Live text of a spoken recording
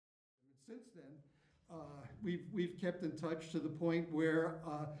since then, we've kept in touch to the point where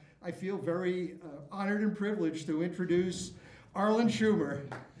I feel very honored and privileged to introduce Arlen Schumer.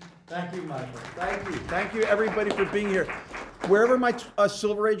 Thank you, Michael. Thank you. Thank you, everybody, for being here. Wherever my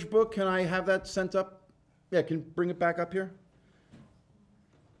Silver Age book, can I have that sent up? Yeah, can you bring it back up here?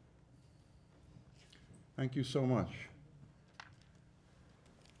 Thank you so much.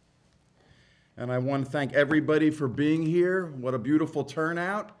 And I want to thank everybody for being here. What a beautiful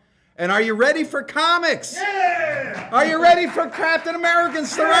turnout. And are you ready for comics? Yeah! Are you ready for Captain America and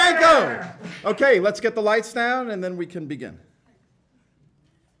Steranko? Yeah! Okay, let's get the lights down and then we can begin.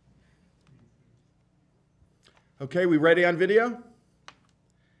 Okay, we ready on video?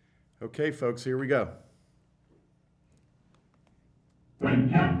 Okay, folks, here we go.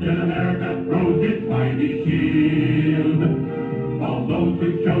 When Captain America throws his mighty shield, all those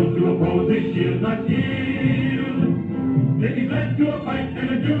who chose to oppose his shield must yield. If he's led to a fight and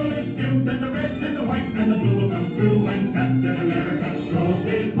a duel is due, then the red and the white and the blue will come through when Captain America throws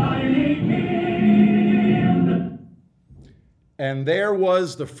his mighty shield. And there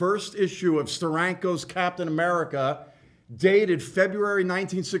was the first issue of Steranko's Captain America, dated February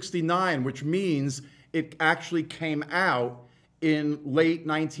 1969, which means it actually came out in late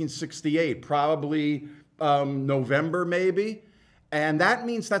 1968, probably November maybe. And that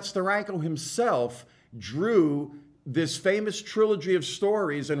means that Steranko himself drew this famous trilogy of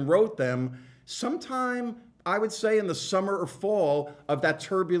stories and wrote them sometime, I would say, in the summer or fall of that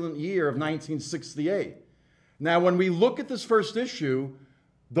turbulent year of 1968. Now, when we look at this first issue,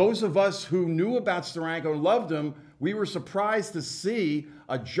 those of us who knew about Steranko and loved him, we were surprised to see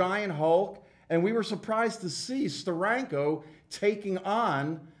a giant Hulk, and we were surprised to see Steranko taking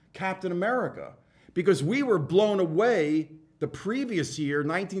on Captain America, because we were blown away the previous year,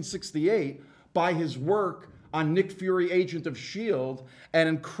 1968, by his work on Nick Fury, Agent of S.H.I.E.L.D., and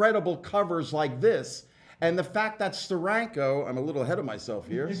incredible covers like this. And the fact that Steranko, I'm a little ahead of myself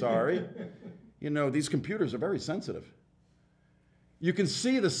here, sorry. You know, these computers are very sensitive. You can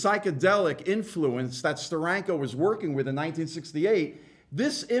see the psychedelic influence that Steranko was working with in 1968.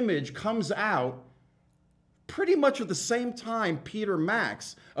 This image comes out pretty much at the same time Peter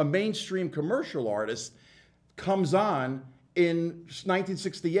Max, a mainstream commercial artist, comes on in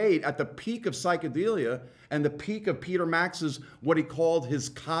 1968 at the peak of psychedelia and the peak of Peter Max's, what he called his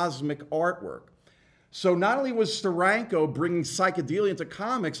cosmic artwork. So not only was Steranko bringing psychedelia into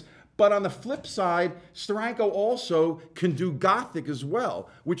comics, but on the flip side, Steranko also can do Gothic as well,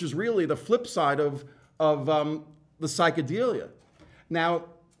 which is really the flip side of the psychedelia. Now,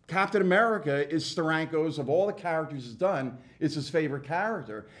 Captain America is Steranko's, of all the characters he's done, is his favorite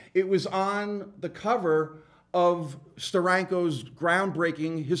character. It was on the cover of Steranko's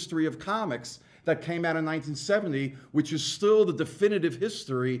groundbreaking History of Comics that came out in 1970, which is still the definitive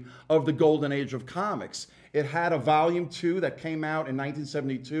history of the golden age of comics. It had a volume 2 that came out in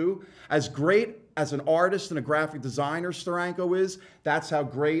 1972. As great as an artist and a graphic designer Steranko is, that's how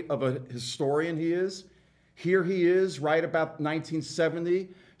great of a historian he is. Here he is, right about 1970.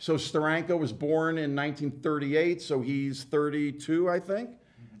 So Steranko was born in 1938, so he's 32, I think,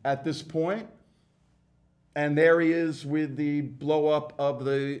 at this point. And there he is with the blow-up of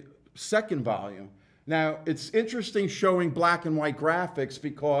the second volume. Now, it's interesting showing black and white graphics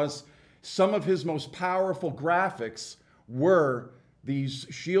because some of his most powerful graphics were these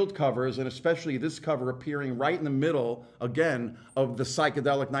shield covers, and especially this cover appearing right in the middle, again, of the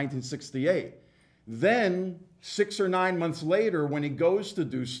psychedelic 1968. Then, 6 or 9 months later, when he goes to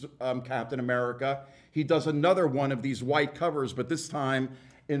do Captain America, he does another one of these white covers, but this time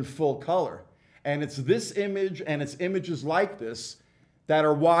in full color. And it's this image and it's images like this that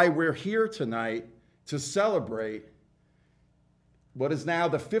are why we're here tonight to celebrate what is now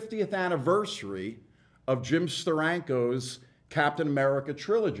the 50th anniversary of Jim Steranko's Captain America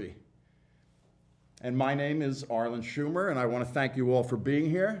trilogy. And my name is Arlen Schumer, and I want to thank you all for being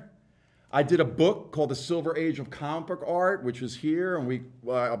here. I did a book called The Silver Age of Comic Book Art, which is here, and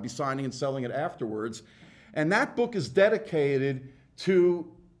I'll be signing and selling it afterwards. And that book is dedicated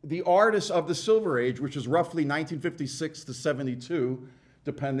to the artists of the Silver Age, which is roughly 1956 to 72,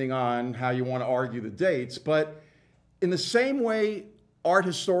 depending on how you want to argue the dates. But in the same way art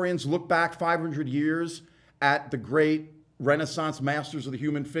historians look back 500 years at the great Renaissance masters of the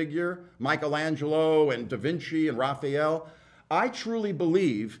human figure, Michelangelo and Da Vinci and Raphael, I truly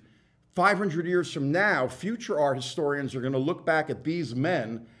believe 500 years from now, future art historians are going to look back at these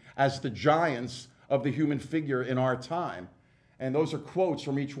men as the giants of the human figure in our time. And those are quotes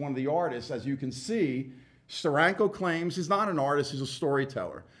from each one of the artists. As you can see, Steranko claims he's not an artist, he's a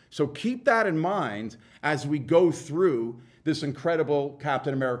storyteller. So keep that in mind as we go through this incredible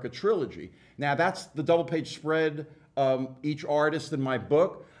Captain America trilogy. Now, that's the double-page spread, each artist in my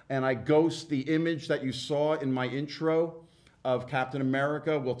book, and I ghost the image that you saw in my intro of Captain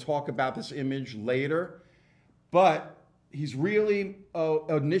America. We'll talk about this image later, but he's really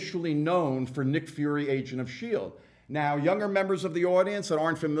initially known for Nick Fury, Agent of S.H.I.E.L.D. Now, younger members of the audience that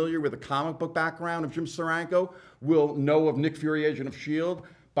aren't familiar with the comic book background of Jim Steranko will know of Nick Fury, Agent of S.H.I.E.L.D.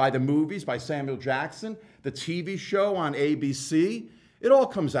 by the movies, by Samuel Jackson, the TV show on ABC. It all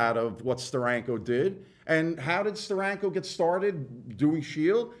comes out of what Steranko did. And how did Steranko get started doing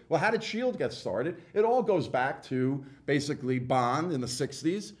S.H.I.E.L.D.? Well, how did S.H.I.E.L.D. get started? It all goes back to basically Bond in the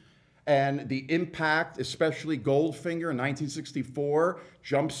 60s and the impact, especially Goldfinger in 1964,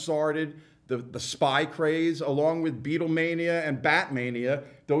 jump-started the spy craze, along with Beatlemania and Batmania.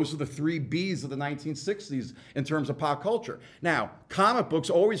 Those are the three Bs of the 1960s in terms of pop culture. Now, comic books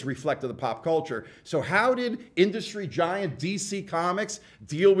always reflected the pop culture. So how did industry giant DC Comics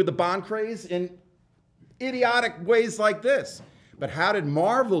deal with the Bond craze? In idiotic ways like this. But how did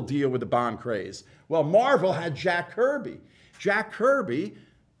Marvel deal with the Bond craze? Well, Marvel had Jack Kirby. Jack Kirby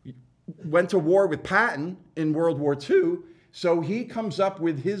went to war with Patton in World War II, so he comes up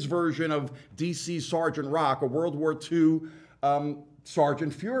with his version of DC Sergeant Rock, a World War II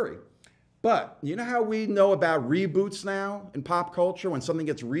Sergeant Fury. But you know how we know about reboots now in pop culture when something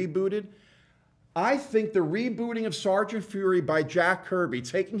gets rebooted? I think the rebooting of Sergeant Fury by Jack Kirby,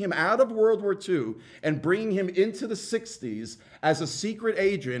 taking him out of World War II and bringing him into the 60s as a secret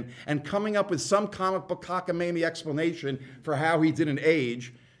agent and coming up with some comic book cockamamie explanation for how he didn't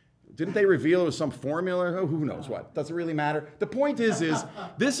age. Didn't they reveal it was some formula? Oh, who knows what? Doesn't really matter. The point is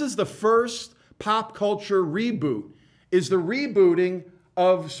this is the first pop culture reboot, is the rebooting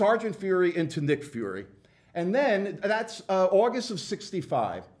of Sergeant Fury into Nick Fury. And then that's August of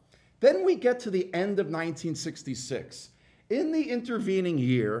 65. Then we get to the end of 1966. In the intervening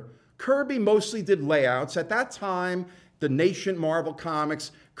year, Kirby mostly did layouts. At that time, the nascent Marvel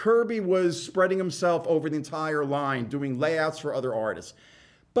Comics, Kirby was spreading himself over the entire line, doing layouts for other artists.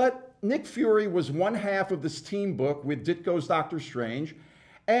 But Nick Fury was one half of this team book with Ditko's Doctor Strange,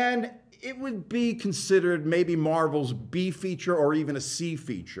 and it would be considered maybe Marvel's B feature or even a C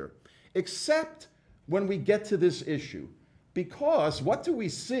feature, except when we get to this issue. Because what do we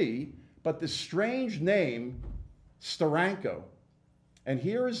see but this strange name, Steranko? And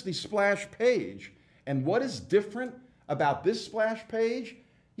here is the splash page. And what is different about this splash page?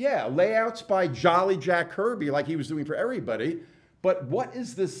 Yeah, layouts by Jolly Jack Kirby like he was doing for everybody. But what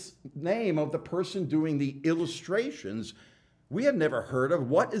is this name of the person doing the illustrations? We had never heard of.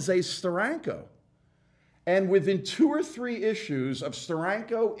 What is a Steranko? And within 2 or 3 issues of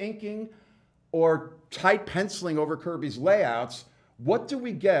Steranko inking or tight penciling over Kirby's layouts, what do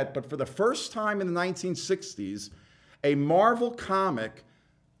we get but for the first time in the 1960s, a Marvel comic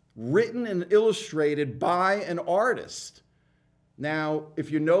written and illustrated by an artist? Now,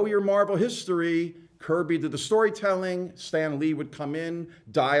 if you know your Marvel history, Kirby did the storytelling, Stan Lee would come in,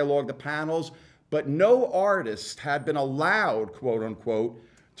 dialogue the panels, but no artist had been allowed, quote unquote,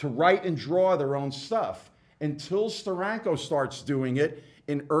 to write and draw their own stuff until Steranko starts doing it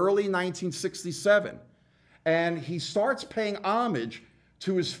in early 1967. And he starts paying homage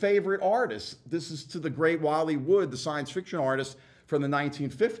to his favorite artists. This is to the great Wally Wood, the science fiction artist from the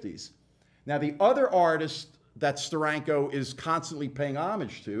 1950s. Now, the other artist that Steranko is constantly paying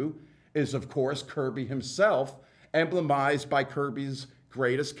homage to is, of course, Kirby himself, emblemized by Kirby's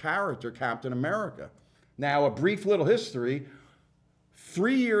greatest character, Captain America. Now, a brief little history.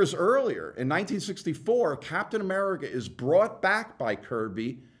 3 years earlier, in 1964, Captain America is brought back by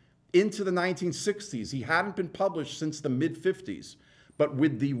Kirby into the 1960s. He hadn't been published since the mid-50s. But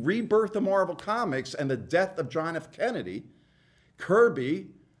with the rebirth of Marvel Comics and the death of John F. Kennedy, Kirby,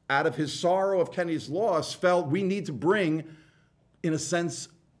 out of his sorrow of Kennedy's loss, felt we need to bring, in a sense,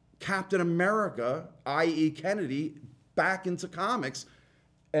 Captain America, i.e. Kennedy, back into comics.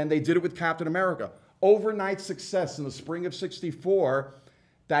 And they did it with Captain America. Overnight success in the spring of 64,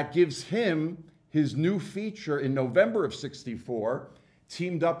 that gives him his new feature in November of 64,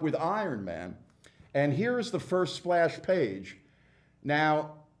 teamed up with Iron Man. And here is the first splash page.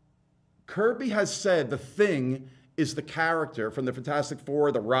 Now, Kirby has said the Thing is the character from the Fantastic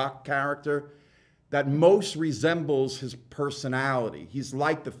Four, the Rock character, that most resembles his personality. He's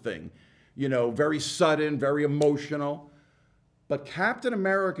like the Thing, you know, very sudden, very emotional. But Captain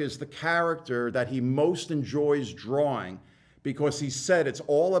America is the character that he most enjoys drawing because he said it's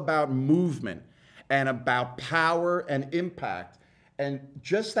all about movement and about power and impact. And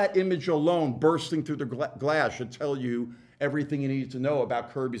just that image alone bursting through the glass should tell you everything you need to know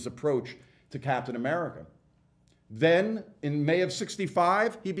about Kirby's approach to Captain America. Then, in May of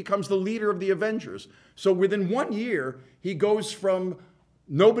 65, he becomes the leader of the Avengers. So within 1 year, he goes from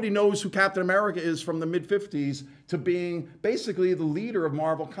nobody knows who Captain America is from the mid-50s to being basically the leader of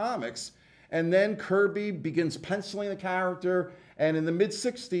Marvel Comics. And then Kirby begins penciling the character, and in the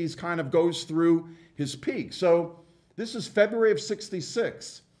mid-60s kind of goes through his peak. So this is February of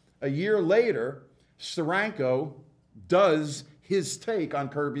 66. A year later, Steranko does his take on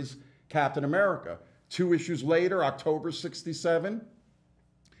Kirby's Captain America. 2 issues later, October 67,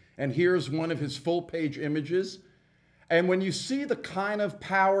 and here's one of his full-page images. And when you see the kind of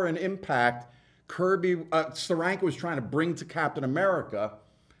power and impact Steranko was trying to bring to Captain America,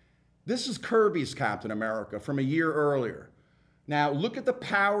 this is Kirby's Captain America from a year earlier. Now, look at the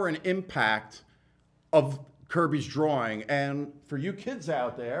power and impact of Kirby's drawing. And for you kids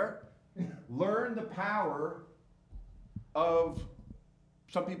out there, learn the power of,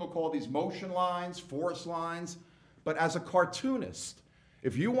 some people call these motion lines, force lines, but as a cartoonist,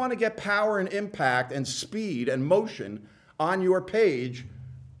 if you want to get power and impact and speed and motion on your page,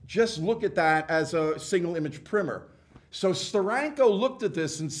 just look at that as a single image primer. So Steranko looked at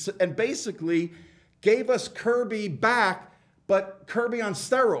this and basically gave us Kirby back, but Kirby on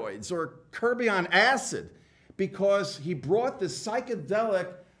steroids or Kirby on acid, because he brought this psychedelic,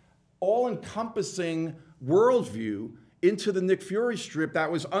 all-encompassing worldview into the Nick Fury strip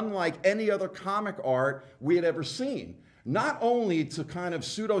that was unlike any other comic art we had ever seen. Not only to kind of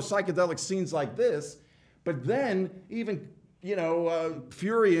pseudo-psychedelic scenes like this, but then even,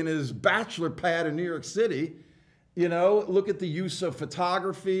 Fury in his bachelor pad in New York City, look at the use of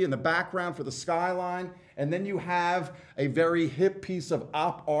photography in the background for the skyline, and then you have a very hip piece of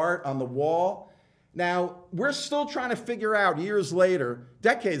op art on the wall. Now, we're still trying to figure out years later,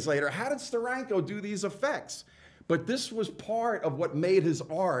 decades later, how did Steranko do these effects? But this was part of what made his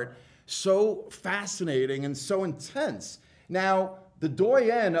art so fascinating and so intense. Now, the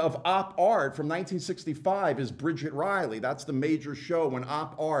doyen of op art from 1965 is Bridget Riley. That's the major show when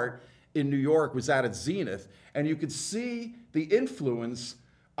op art in New York was at its zenith. And you could see the influence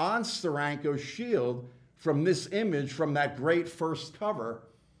on Steranko's shield from this image from that great first cover.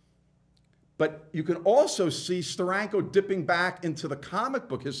 But you can also see Steranko dipping back into the comic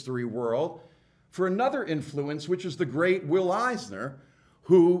book history world for another influence, which is the great Will Eisner,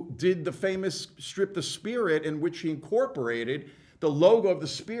 who did the famous strip The Spirit, in which he incorporated the logo of the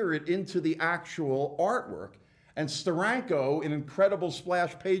Spirit into the actual artwork. And Steranko, in incredible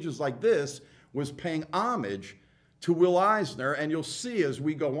splash pages like this, was paying homage to Will Eisner, and you'll see as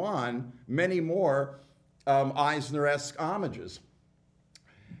we go on many more Eisner-esque homages.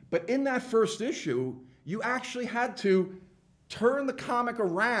 But in that first issue, you actually had to turn the comic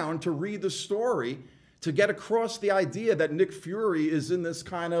around to read the story to get across the idea that Nick Fury is in this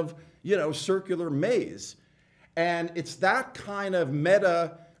kind of, circular maze. And it's that kind of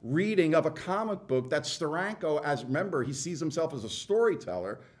meta reading of a comic book that Steranko, remember, he sees himself as a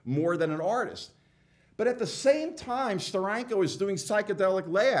storyteller more than an artist. But at the same time, Steranko is doing psychedelic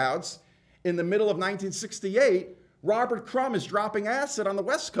layouts. In the middle of 1968, Robert Crumb is dropping acid on the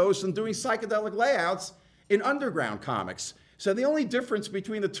West Coast and doing psychedelic layouts in underground comics. So the only difference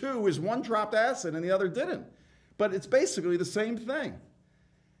between the two is one dropped acid and the other didn't. But it's basically the same thing.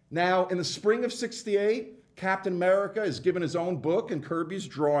 Now, in the spring of 68, Captain America is given his own book, and Kirby's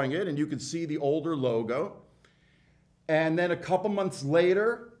drawing it, and you can see the older logo. And then a couple months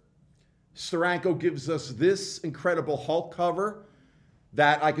later, Steranko gives us this incredible Hulk cover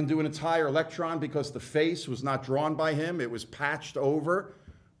that I can do an entire electron because the face was not drawn by him. It was patched over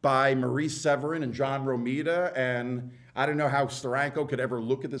by Maurice Severin and John Romita, and I don't know how Steranko could ever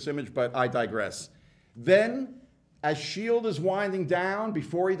look at this image, but I digress. Then, as S.H.I.E.L.D. is winding down,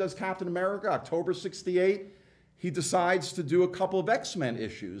 before he does Captain America, October 68, he decides to do a couple of X-Men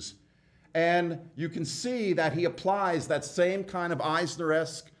issues. And you can see that he applies that same kind of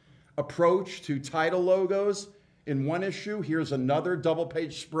Eisner-esque approach to title logos. In one issue, here's another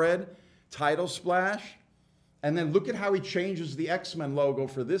double-page spread, title splash. And then look at how he changes the X-Men logo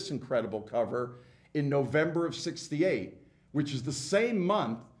for this incredible cover in November of 68, which is the same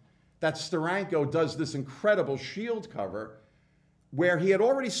month that Steranko does this incredible S.H.I.E.L.D. cover, where he had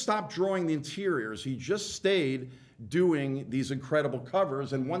already stopped drawing the interiors. He just stayed doing these incredible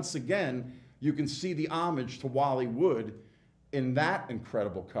covers. And once again, you can see the homage to Wally Wood in that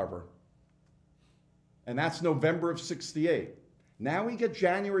incredible cover. And that's November of 68. Now we get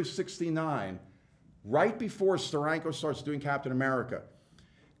January 69, right before Steranko starts doing Captain America.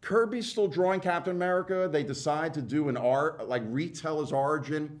 Kirby's still drawing Captain America. They decide to do retell his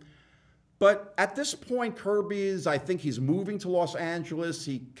origin. But at this point, I think he's moving to Los Angeles.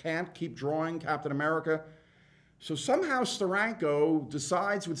 He can't keep drawing Captain America. So somehow Steranko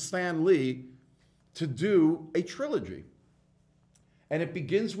decides with Stan Lee to do a trilogy. And it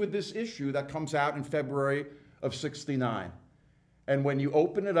begins with this issue that comes out in February of '69. And when you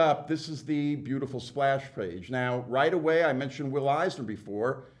open it up, this is the beautiful splash page. Now, right away, I mentioned Will Eisner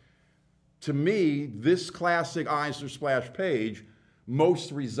before. To me, this classic Eisner splash page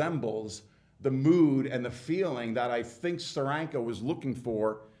most resembles the mood and the feeling that I think Steranko was looking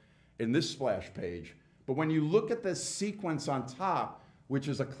for in this splash page. But when you look at this sequence on top, which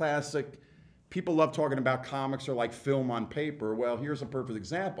is a classic, people love talking about comics are like film on paper. Well, here's a perfect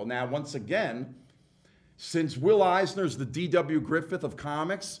example. Now, once again, since Will Eisner's the D.W. Griffith of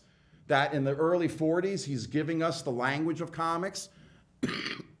comics, that in the early 40s, he's giving us the language of comics,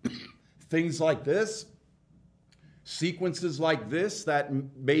 things like this, sequences like this that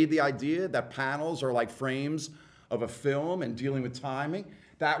made the idea that panels are like frames of a film and dealing with timing.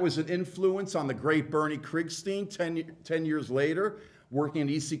 That was an influence on the great Bernie Krigstein 10 years later, working at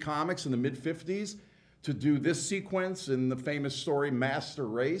EC Comics in the mid-50s to do this sequence in the famous story Master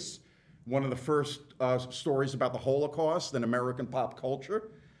Race, one of the first stories about the Holocaust in American pop culture.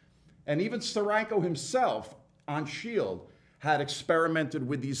 And even Steranko himself on S.H.I.E.L.D. had experimented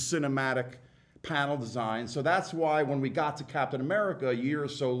with these cinematic panel designs. So that's why when we got to Captain America a year or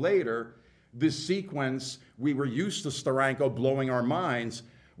so later, this sequence, we were used to Steranko blowing our minds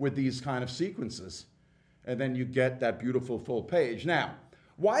with these kind of sequences. And then you get that beautiful full page. Now,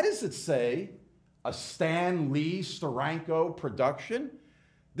 why does it say a Stan Lee Steranko production?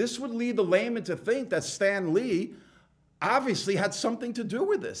 This would lead the layman to think that Stan Lee obviously had something to do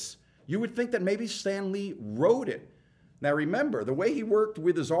with this. You would think that maybe Stan Lee wrote it. Now remember, the way he worked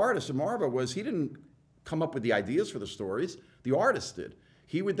with his artists at Marvel was he didn't come up with the ideas for the stories, the artist did.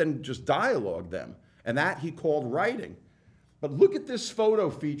 He would then just dialogue them, and that he called writing. But look at this photo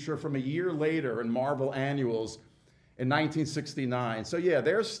feature from a year later in Marvel Annuals in 1969. So yeah,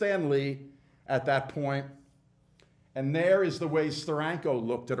 there's Stan Lee at that point. And there is the way Steranko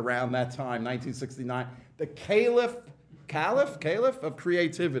looked at around that time, 1969. The caliph of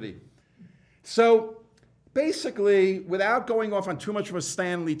creativity. So basically, without going off on too much of a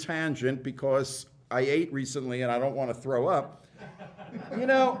Stan Lee tangent, because I ate recently and I don't want to throw up, you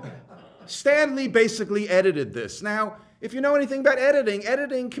know, Stan Lee basically edited this. Now, if you know anything about editing,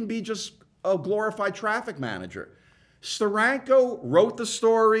 editing can be just a glorified traffic manager. Steranko wrote the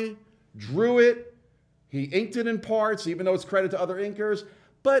story, drew it, he inked it in parts, even though it's credit to other inkers.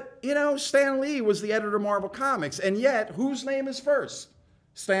 But, you know, Stan Lee was the editor of Marvel Comics, and yet, whose name is first?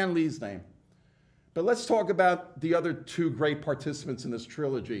 Stan Lee's name. But let's talk about the other two great participants in this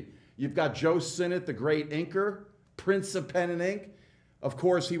trilogy. You've got Joe Sinnott, the great inker, Prince of Pen and Ink. Of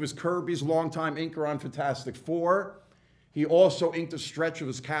course, he was Kirby's longtime inker on Fantastic Four. He also inked a stretch of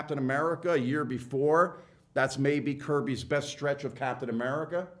his Captain America a year before. That's maybe Kirby's best stretch of Captain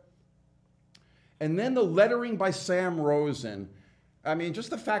America. And then the lettering by Sam Rosen. I mean, just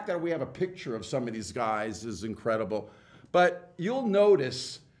the fact that we have a picture of some of these guys is incredible. But you'll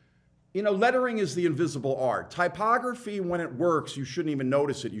notice, you know, lettering is the invisible art. Typography, when it works, you shouldn't even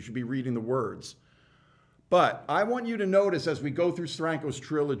notice it. You should be reading the words. But I want you to notice as we go through Steranko's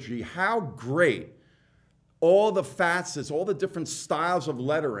trilogy how great all the facets, all the different styles of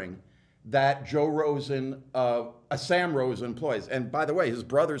lettering that Sam Rosen employs. And by the way, his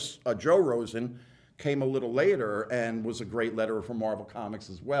brother, Joe Rosen, came a little later and was a great letterer for Marvel Comics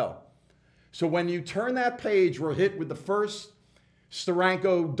as well. So when you turn that page, we're hit with the first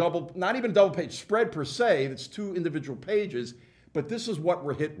Steranko not even double page spread per se, it's two individual pages, but this is what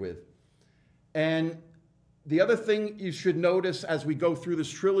we're hit with. And the other thing you should notice as we go through this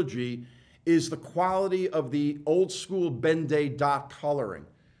trilogy is the quality of the old school Ben-Day dot coloring.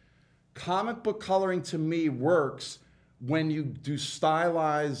 Comic book coloring to me works when you do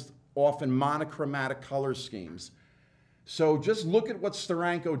stylized, often monochromatic color schemes. So just look at what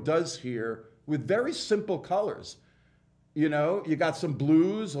Steranko does here with very simple colors. You know, you got some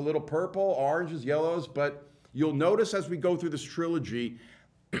blues, a little purple, oranges, yellows, but you'll notice as we go through this trilogy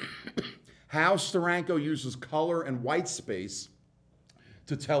how Steranko uses color and white space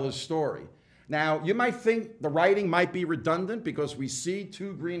to tell his story. Now, you might think the writing might be redundant because we see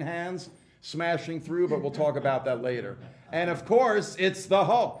two green hands smashing through, but we'll talk about that later. And of course, it's the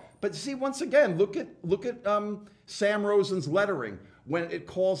Hulk. But see, once again, look at Sam Rosen's lettering. When it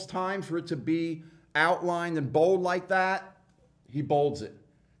calls time for it to be outlined and bold like that, he bolds it.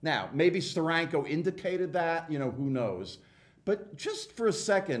 Now, maybe Steranko indicated that, you know, who knows. But just for a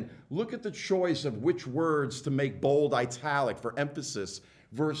second, look at the choice of which words to make bold italic for emphasis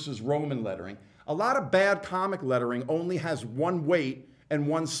versus Roman lettering. A lot of bad comic lettering only has one weight and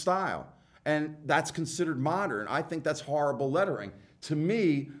one style. And that's considered modern. I think that's horrible lettering. To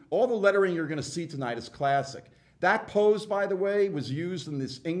me, all the lettering you're going to see tonight is classic. That pose, by the way, was used in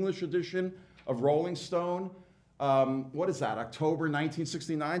this English edition of Rolling Stone. What is that, October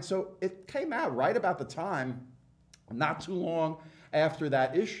 1969? So it came out right about the time, not too long after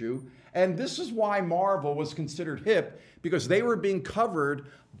that issue. And this is why Marvel was considered hip, because they were being covered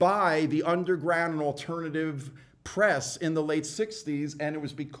by the underground and alternative press in the late 60s, and it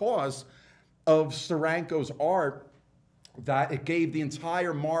was because of Steranko's art that it gave the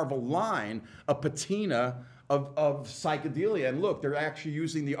entire Marvel line a patina of psychedelia. And look, they're actually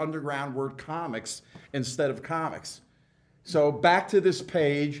using the underground word comics instead of comics. So back to this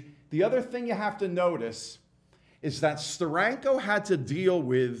page. The other thing you have to notice is that Steranko had to deal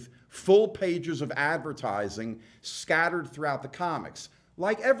with full pages of advertising scattered throughout the comics,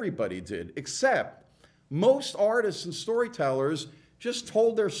 like everybody did, except most artists and storytellers just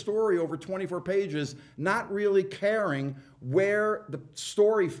told their story over 24 pages, not really caring where the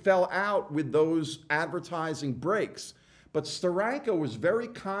story fell out with those advertising breaks. But Steranko was very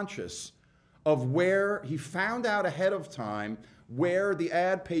conscious of where he found out ahead of time where the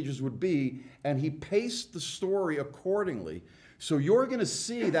ad pages would be, and he paced the story accordingly. So you're going to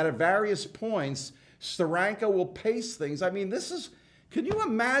see that at various points, Steranko will pace things. I mean, this is, can you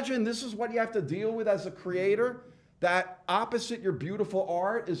imagine this is what you have to deal with as a creator? That opposite your beautiful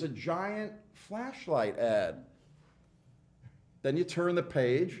art is a giant flashlight ad. Then you turn the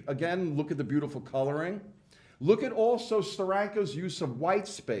page. Again, look at the beautiful coloring. Look at also Steranko's use of white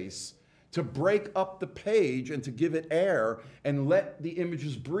space to break up the page and to give it air and let the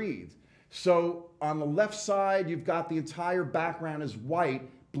images breathe. So on the left side, you've got the entire background is white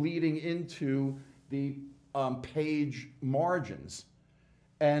bleeding into the page margins.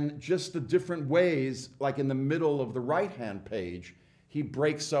 And just the different ways, like in the middle of the right-hand page, he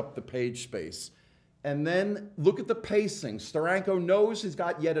breaks up the page space. And then look at the pacing. Steranko knows he's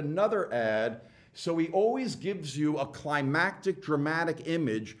got yet another ad, so he always gives you a climactic, dramatic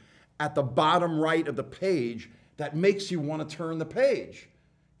image at the bottom right of the page that makes you want to turn the page.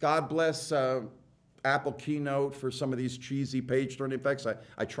 God bless Apple Keynote for some of these cheesy page-turning effects.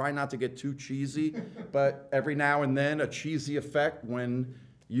 I try not to get too cheesy, but every now and then a cheesy effect, when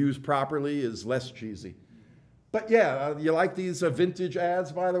used properly, is less cheesy. But yeah, you like these vintage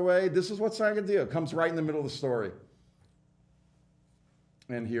ads, by the way? This is what Steranko did. It comes right in the middle of the story.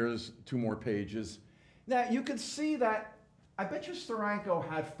 And here's 2 more pages. Now, you can see that, I bet you Steranko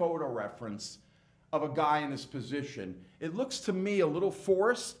had photo reference of a guy in this position. It looks to me a little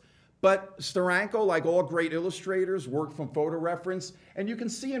forced, but Steranko, like all great illustrators, worked from photo reference. And you can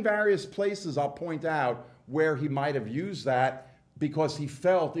see in various places, I'll point out, where he might have used that because he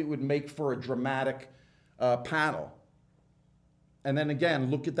felt it would make for a dramatic panel. And then again,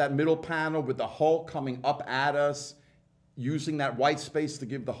 look at that middle panel with the Hulk coming up at us, using that white space to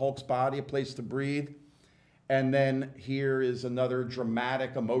give the Hulk's body a place to breathe. And then here is another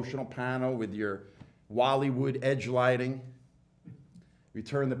dramatic, emotional panel with your Bollywood edge lighting. We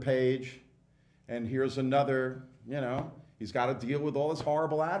turn the page, and here's another, he's got to deal with all this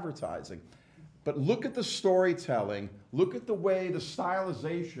horrible advertising. But look at the storytelling. Look at the way, the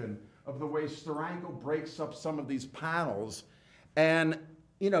stylization of the way Steranko breaks up some of these panels. And,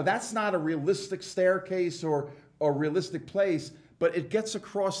 that's not a realistic staircase or a realistic place, but it gets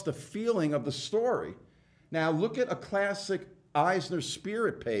across the feeling of the story. Now, look at a classic Eisner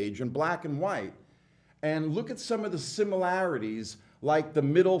Spirit page in black and white, and look at some of the similarities, like the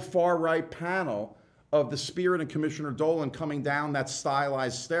middle far right panel of the Spirit and Commissioner Dolan coming down that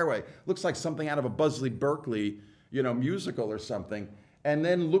stylized stairway. Looks like something out of a Buzzley Berkeley, musical or something. And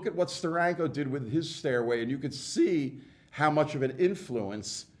then look at what Steranko did with his stairway, and you could see how much of an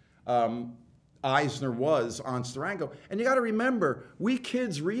influence Eisner was on Steranko. And you got to remember, we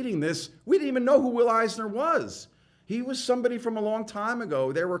kids reading this, we didn't even know who Will Eisner was. He was somebody from a long time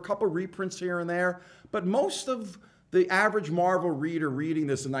ago. There were a couple reprints here and there, but most of the average Marvel reader reading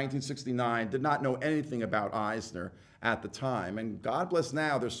this in 1969 did not know anything about Eisner at the time. And God bless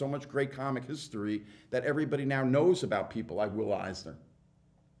now, there's so much great comic history that everybody now knows about people like Will Eisner.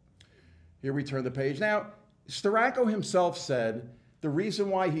 Here we turn the page. Now, Steranko himself said the reason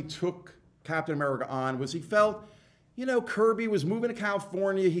why he took Captain America on was he felt, Kirby was moving to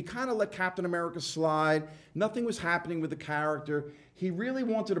California. He kind of let Captain America slide. Nothing was happening with the character. He really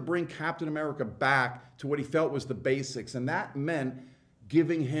wanted to bring Captain America back to what he felt was the basics, and that meant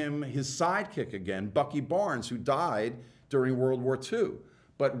giving him his sidekick again, Bucky Barnes, who died during World War II.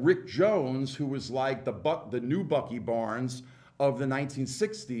 But Rick Jones, who was like the new Bucky Barnes of the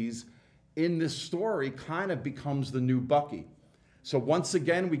 1960s, in this story kind of becomes the new Bucky. So once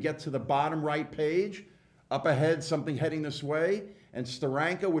again, we get to the bottom right page, up ahead, something heading this way, and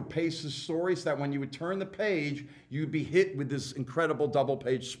Steranko would pace his story so that when you would turn the page, you'd be hit with this incredible double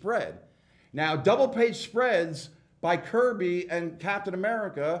page spread. Now, double page spreads by Kirby and Captain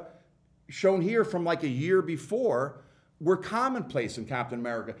America, shown here from like a year before, were commonplace in Captain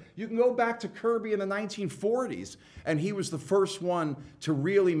America. You can go back to Kirby in the 1940s, and he was the first one to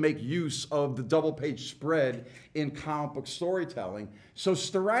really make use of the double page spread in comic book storytelling. So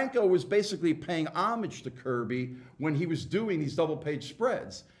Steranko was basically paying homage to Kirby when he was doing these double page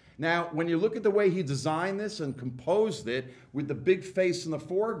spreads. Now, when you look at the way he designed this and composed it with the big face in the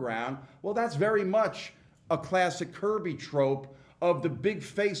foreground, well, that's very much a classic Kirby trope of the big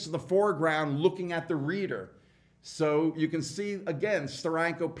face in the foreground looking at the reader. So you can see, again,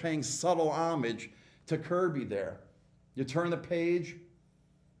 Steranko paying subtle homage to Kirby there. You turn the page,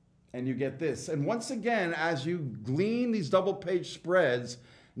 and you get this. And once again, as you glean these double page spreads,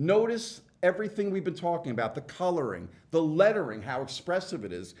 notice everything we've been talking about, the coloring, the lettering, how expressive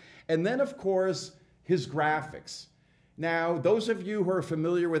it is. And then, of course, his graphics. Now, those of you who are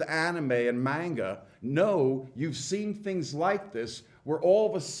familiar with anime and manga know you've seen things like this where all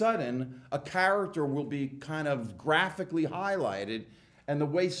of a sudden a character will be kind of graphically highlighted, and the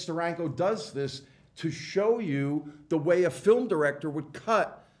way Steranko does this to show you the way a film director would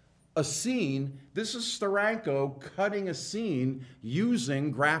cut a scene. This is Steranko cutting a scene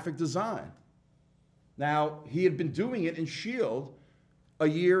using graphic design. Now, he had been doing it in S.H.I.E.L.D. a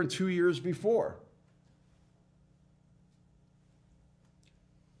year and 2 years before.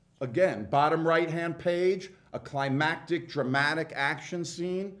 Again, bottom right-hand page, a climactic, dramatic action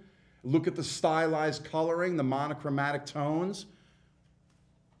scene. Look at the stylized coloring, the monochromatic tones.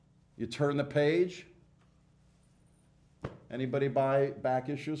 You turn the page. Anybody buy back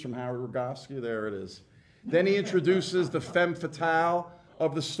issues from Howard Rogowski? There it is. Then he introduces the femme fatale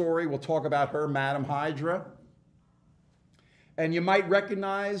of the story. We'll talk about her, Madam Hydra. And you might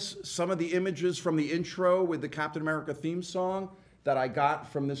recognize some of the images from the intro with the Captain America theme song that I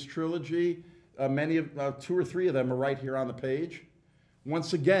got from this trilogy. Two or three of them are right here on the page.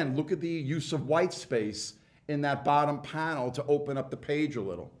 Once again, look at the use of white space in that bottom panel to open up the page a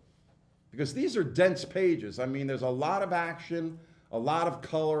little. Because these are dense pages. I mean, there's a lot of action, a lot of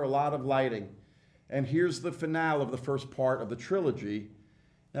color, a lot of lighting. And here's the finale of the first part of the trilogy.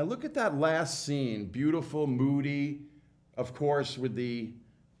 Now look at that last scene, beautiful, moody, of course, with the,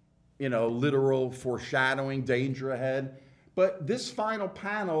 literal foreshadowing, danger ahead. But this final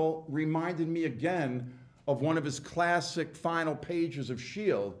panel reminded me again of one of his classic final pages of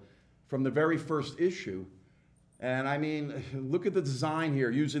S.H.I.E.L.D. from the very first issue. And I mean, look at the design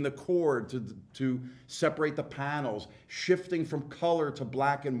here, using the cord to separate the panels, shifting from color to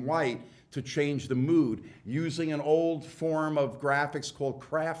black and white to change the mood, using an old form of graphics called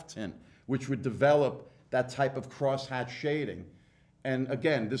craft tint, which would develop that type of crosshatch shading. And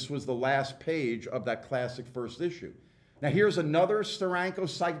again, this was the last page of that classic first issue. Now here's another Steranko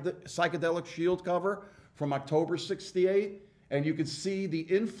psychedelic S.H.I.E.L.D. cover from October '68, and you can see the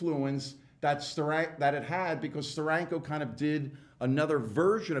influence that it had because Steranko kind of did another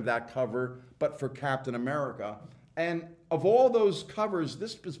version of that cover, but for Captain America. And of all those covers,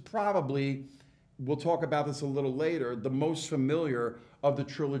 this is probably, we'll talk about this a little later, the most familiar of the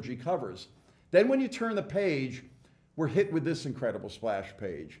trilogy covers. Then when you turn the page, we're hit with this incredible splash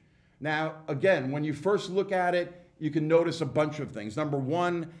page. Now, again, when you first look at it, you can notice a bunch of things. Number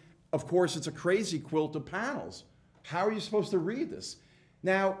one, of course, it's a crazy quilt of panels. How are you supposed to read this?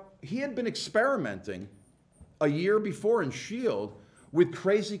 Now, he had been experimenting a year before in S.H.I.E.L.D. with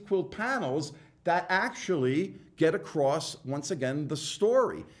crazy quilt panels that actually get across, once again, the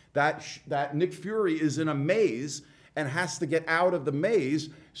story. That Nick Fury is in a maze and has to get out of the maze,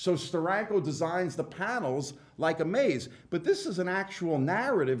 so Steranko designs the panels like a maze. But this is an actual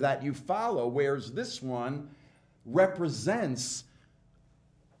narrative that you follow, whereas this one represents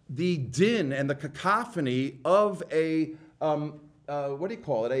the din and the cacophony of a, what do you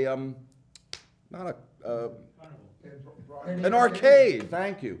call it? An arcade,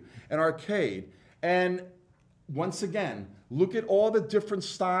 thank you, an arcade. And once again, look at all the different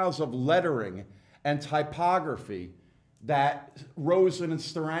styles of lettering and typography that Rosen and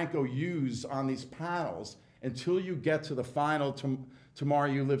Steranko use on these panels until you get to the final,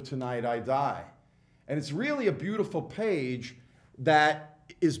 Tomorrow You Live, Tonight I Die. And it's really a beautiful page that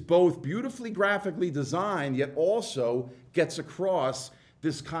is both beautifully graphically designed, yet also gets across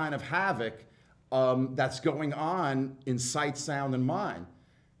this kind of havoc that's going on in sight, sound, and mind.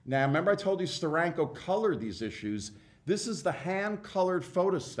 Now, remember I told you Steranko colored these issues. This is the hand-colored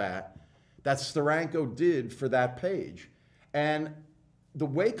photostat that Steranko did for that page. And the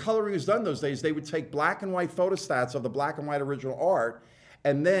way coloring was done those days, they would take black and white photostats of the black and white original art,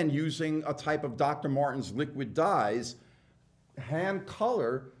 and then using a type of Dr. Martin's liquid dyes, hand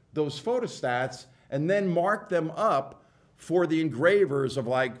color those photostats and then mark them up for the engravers of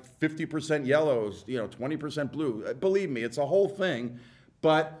like 50% yellows, 20% blue. Believe me, it's a whole thing.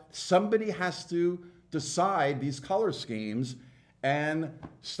 But somebody has to decide these color schemes, and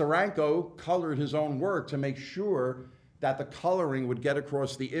Steranko colored his own work to make sure that the coloring would get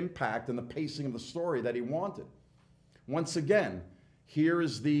across the impact and the pacing of the story that he wanted. Once again, here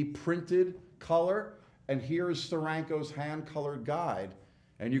is the printed color, and here is Steranko's hand-colored guide.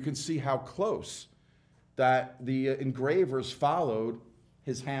 And you can see how close that the engravers followed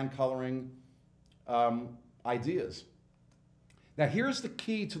his hand-coloring ideas. Now, here's the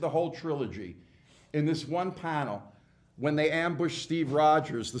key to the whole trilogy. In this one panel, when they ambush Steve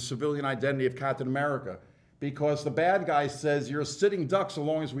Rogers, the civilian identity of Captain America, because the bad guy says, you're a sitting duck so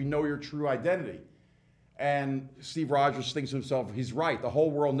long as we know your true identity. And Steve Rogers thinks to himself, he's right, the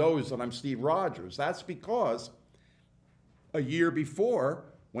whole world knows that I'm Steve Rogers. That's because a year before,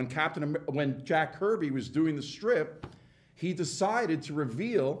 when Jack Kirby was doing the strip, he decided to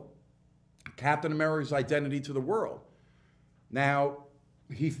reveal Captain America's identity to the world. Now,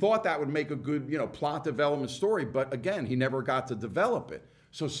 he thought that would make a good, plot development story, but again, he never got to develop it.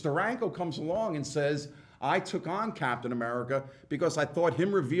 So Steranko comes along and says, I took on Captain America because I thought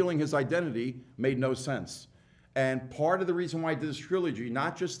him revealing his identity made no sense. And part of the reason why I did this trilogy,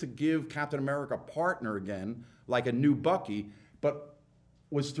 not just to give Captain America a partner again, like a new Bucky, but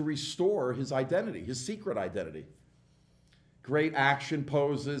was to restore his identity, his secret identity. Great action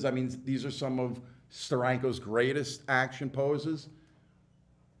poses. I mean, these are some of Steranko's greatest action poses.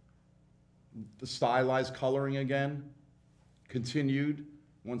 The stylized coloring again, continued.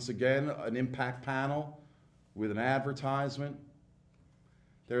 Once again, an impact panel with an advertisement.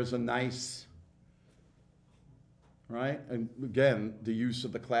 There's a nice, right? And again, the use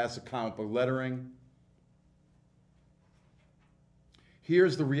of the classic comic book lettering.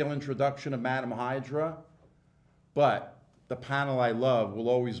 Here's the real introduction of Madam Hydra, but the panel I love will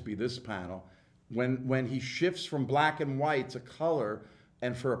always be this panel. When he shifts from black and white to color,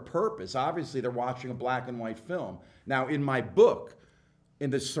 and for a purpose, obviously they're watching a black and white film. Now in my book, in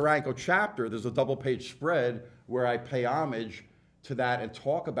the Steranko chapter, there's a double-page spread where I pay homage to that and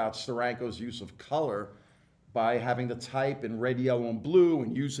talk about Steranko's use of color by having the type in red, yellow, and blue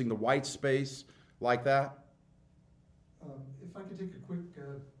and using the white space like that. If I could take a quick,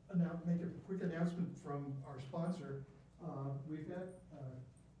 make a quick announcement from our sponsor. We've got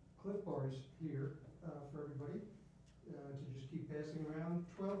Cliff Bars here for everybody to just keep passing around.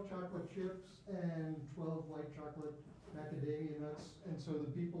 12 chocolate chips and 12 white chocolate macadamia nuts, and so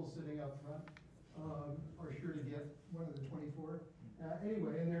the people sitting up front are sure to get one of the 24.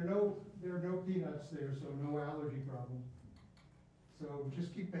 Anyway, and there are no peanuts there, so no allergy problem. So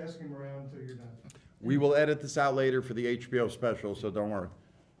just keep passing them around until you're done. We will edit this out later for the HBO special, so don't worry.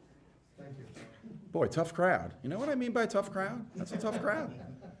 Thank you. Boy, tough crowd. You know what I mean by tough crowd? That's a tough crowd.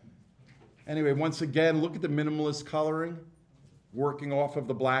 Anyway, once again, look at the minimalist coloring, working off of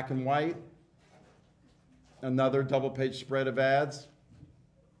the black and white. Another double-page spread of ads.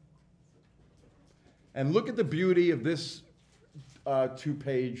 And look at the beauty of this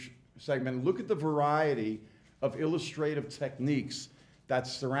two-page segment. Look at the variety of illustrative techniques that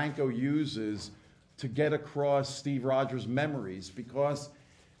Steranko uses to get across Steve Rogers' memories, because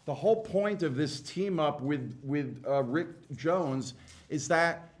the whole point of this team-up with Rick Jones is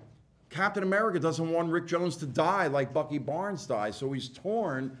that Captain America doesn't want Rick Jones to die like Bucky Barnes died, so he's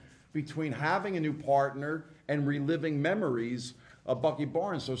torn between having a new partner and reliving memories of Bucky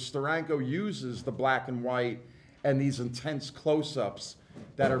Barnes. So Steranko uses the black and white and these intense close-ups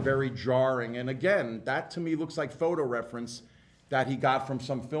that are very jarring. And again, that to me looks like photo reference that he got from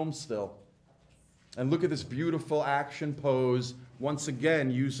some film still. And look at this beautiful action pose, once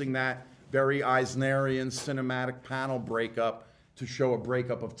again using that very Eisnerian cinematic panel breakup to show a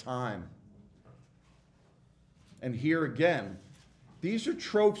breakup of time. And here again, these are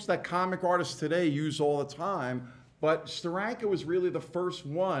tropes that comic artists today use all the time, but Steranko was really the first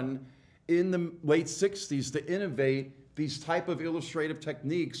one in the late 60s to innovate these type of illustrative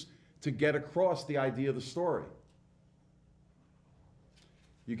techniques to get across the idea of the story.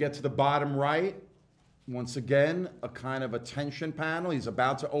 You get to the bottom right, once again, a kind of a tension panel. He's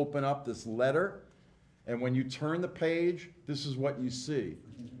about to open up this letter, and when you turn the page, this is what you see.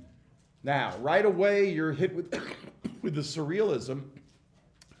 Now, right away, you're hit with, with the surrealism,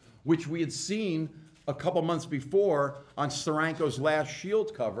 which we had seen a couple months before on Steranko's last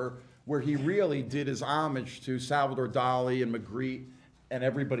Shield cover, where he really did his homage to Salvador Dali and Magritte and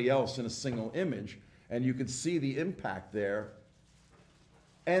everybody else in a single image. And you can see the impact there.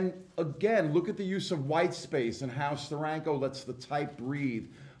 And again, look at the use of white space and how Steranko lets the type breathe.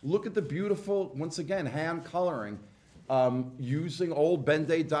 Look at the beautiful, once again, hand coloring, using old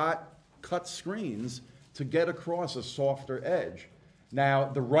Ben-Day dot cut screens to get across a softer edge. Now,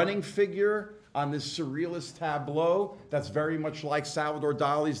 the running figure on this surrealist tableau, that's very much like Salvador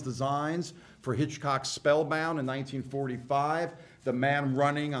Dali's designs for Hitchcock's Spellbound in 1945, the man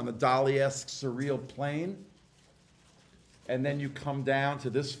running on the Dali-esque surreal plane. And then you come down to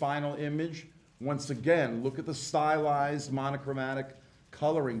this final image. Once again, look at the stylized monochromatic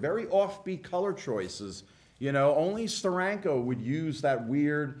coloring, very offbeat color choices. You know, only Steranko would use that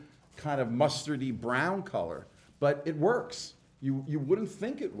weird kind of mustardy brown color, but it works. You wouldn't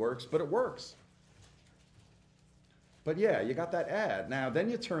think it works, but it works. But yeah, you got that ad. Now, then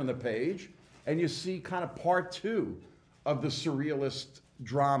you turn the page and you see kind of part two of the surrealist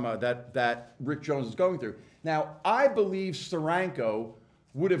drama that Rick Jones is going through. Now, I believe Steranko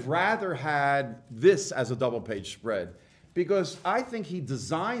would have rather had this as a double-page spread, because I think he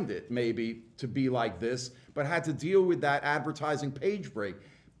designed it maybe to be like this, but had to deal with that advertising page break.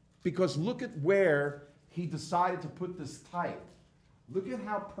 Because look at where he decided to put this type. Look at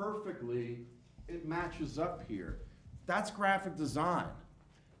how perfectly it matches up here. That's graphic design.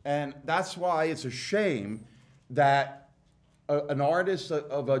 And that's why it's a shame that an artist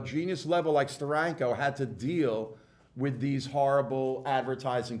of a genius level like Steranko had to deal with these horrible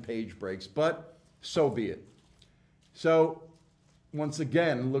advertising page breaks, but so be it. So once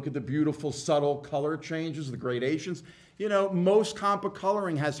again, look at the beautiful subtle color changes, the gradations. You know, most compa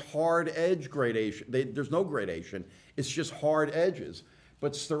coloring has hard edge gradation. There's no gradation. It's just hard edges.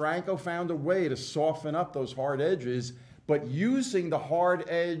 But Steranko found a way to soften up those hard edges, but using the hard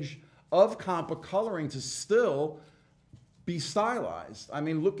edge of compa coloring to still be stylized. I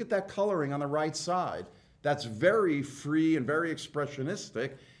mean, look at that coloring on the right side. That's very free and very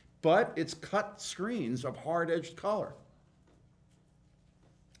expressionistic, but it's cut screens of hard-edged color.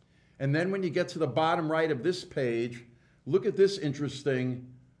 And then when you get to the bottom right of this page, look at this interesting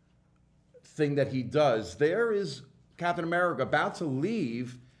thing that he does. There is Captain America about to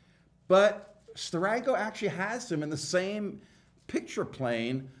leave, but Steranko actually has him in the same picture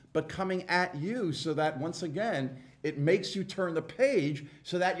plane, but coming at you, so that once again, it makes you turn the page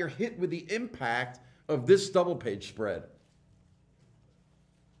so that you're hit with the impact of this double page spread.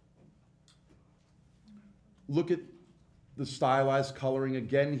 Look at the stylized coloring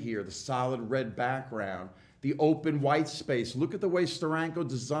again here, the solid red background, the open white space. Look at the way Steranko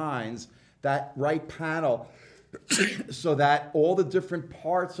designs that right panel so that all the different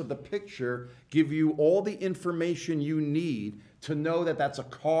parts of the picture give you all the information you need to know that that's a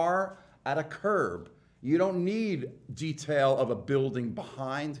car at a curb. You don't need detail of a building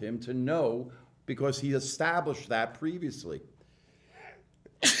behind him to know, because he established that previously.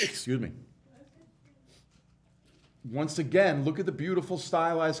 Excuse me. Once again, look at the beautiful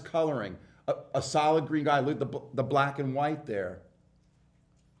stylized coloring. A solid green guy, look at the black and white there.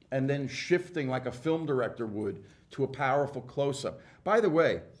 And then shifting like a film director would to a powerful close-up. By the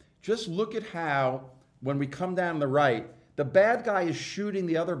way, just look at how, when we come down the right, the bad guy is shooting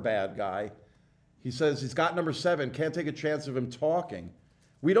the other bad guy. He says he's got number 7, can't take a chance of him talking.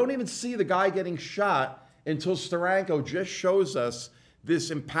 We don't even see the guy getting shot until Steranko just shows us this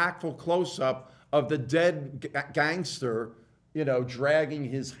impactful close-up of the dead gangster, you know, dragging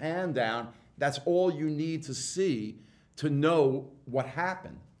his hand down. That's all you need to see to know what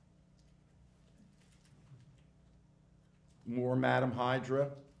happened. More Madam Hydra.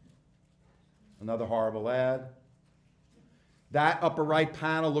 Another horrible ad. That upper right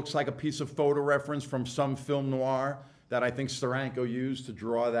panel looks like a piece of photo reference from some film noir that I think Steranko used to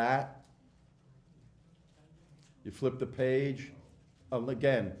draw that. You flip the page.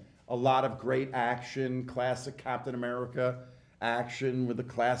 Again, a lot of great action, classic Captain America action with the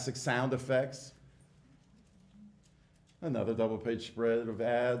classic sound effects. Another double page spread of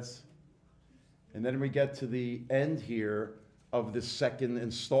ads. And then we get to the end here of the second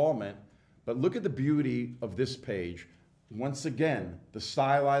installment. But look at the beauty of this page. Once again, the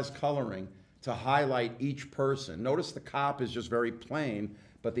stylized coloring to highlight each person. Notice the cop is just very plain,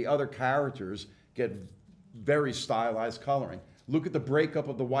 but the other characters get very stylized coloring. Look at the breakup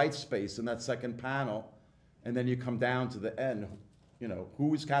of the white space in that second panel, and then you come down to the end. You know,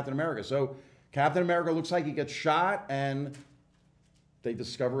 who is Captain America? So Captain America looks like he gets shot, and they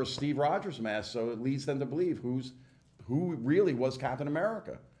discover a Steve Rogers mask, so it leads them to believe who really was Captain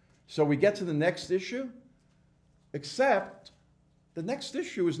America. So we get to the next issue, except the next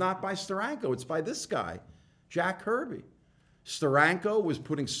issue is not by Steranko, it's by this guy, Jack Kirby. Steranko was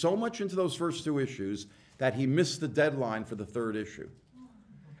putting so much into those first 2 issues that he missed the deadline for the 3rd issue.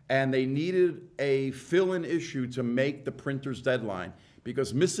 And they needed a fill-in issue to make the printer's deadline,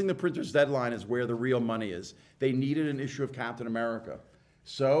 because missing the printer's deadline is where the real money is. They needed an issue of Captain America.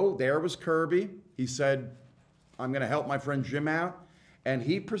 So there was Kirby. He said, I'm going to help my friend Jim out. And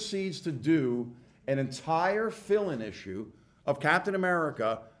he proceeds to do an entire fill-in issue of Captain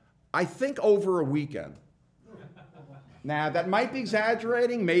America, I think over a weekend. Now, that might be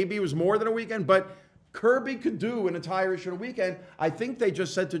exaggerating. Maybe it was more than a weekend, but Kirby could do an entire issue in a weekend. I think they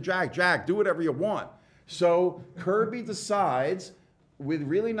just said to Jack, Jack, do whatever you want. So Kirby decides, with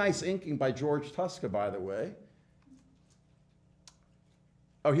really nice inking by George Tuska, by the way.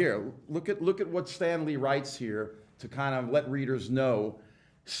 Oh, here, look at what Stan Lee writes here to kind of let readers know.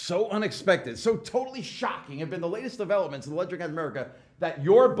 So unexpected, so totally shocking have been the latest developments in the Legend of Captain America that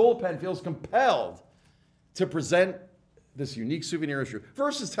your bullpen feels compelled to present this unique souvenir issue.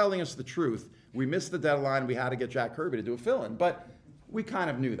 First is telling us the truth. We missed the deadline. We had to get Jack Kirby to do a fill-in, but we kind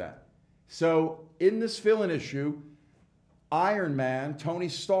of knew that. So in this fill-in issue, Iron Man, Tony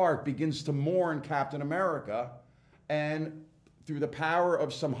Stark, begins to mourn Captain America, and through the power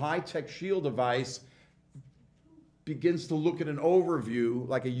of some high-tech shield device, begins to look at an overview,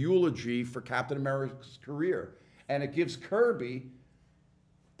 like a eulogy for Captain America's career. And it gives Kirby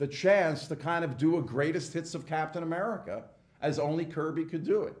the chance to kind of do a greatest hits of Captain America, as only Kirby could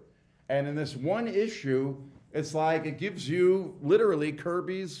do it. And in this one issue, it's like it gives you literally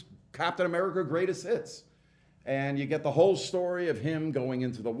Kirby's Captain America greatest hits. And you get the whole story of him going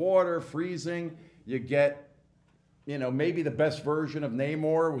into the water, freezing. You get, you know, maybe the best version of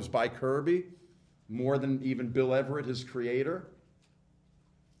Namor was by Kirby, more than even Bill Everett, his creator.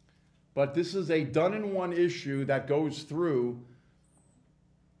 But this is a done-in-one issue that goes through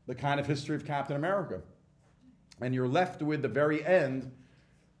the kind of history of Captain America. And you're left with the very end,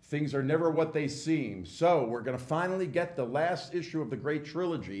 things are never what they seem. So we're going to finally get the last issue of the great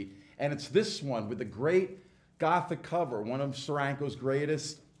trilogy, and it's this one with the great Gothic cover, one of Steranko's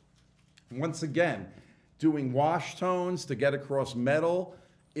greatest. Once again, doing wash tones to get across metal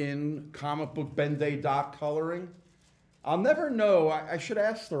in comic book Ben-Day dot coloring. I'll never know, I should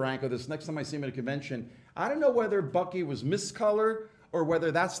ask Steranko this next time I see him at a convention. I don't know whether Bucky was miscolored or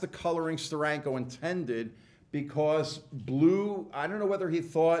whether that's the coloring Steranko intended, because blue, I don't know whether he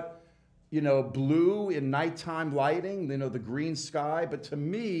thought, you know, blue in nighttime lighting, you know, the green sky, but to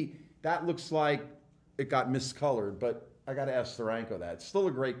me, that looks like it got miscolored, but I got to ask Steranko that. It's still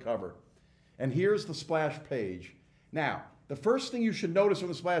a great cover. And here's the splash page. Now, the first thing you should notice on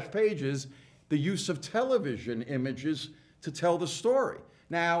the splash page is the use of television images to tell the story.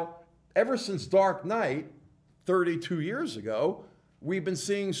 Now, ever since Dark Knight, 32 years ago, we've been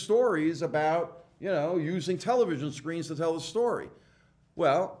seeing stories about, you know, using television screens to tell the story.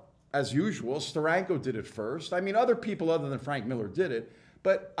 Well, as usual, Steranko did it first. I mean, other people other than Frank Miller did it,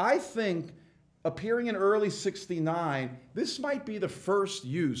 but I think appearing in early '69, this might be the first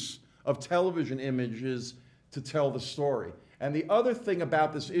use of television images to tell the story. And the other thing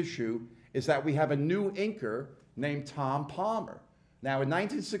about this issue is that we have a new inker named Tom Palmer. Now, in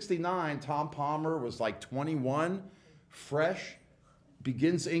 1969, Tom Palmer was like 21, fresh,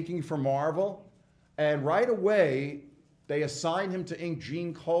 begins inking for Marvel, and right away, they assign him to ink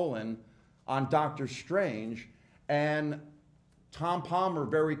Gene Colan on Doctor Strange, and Tom Palmer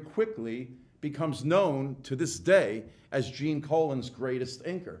very quickly becomes known to this day as Gene Colan's greatest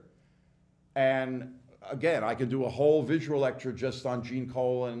inker. And again, I can do a whole visual lecture just on Gene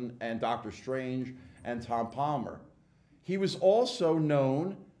Colan and Doctor Strange and Tom Palmer. He was also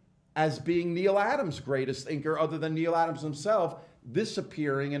known as being Neil Adams' greatest inker other than Neil Adams himself, this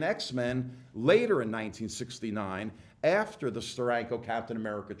appearing in X-Men later in 1969 after the Steranko Captain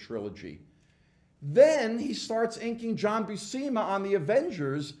America trilogy. Then he starts inking John Buscema on the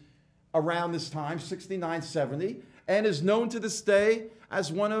Avengers around this time, 69, 70, and is known to this day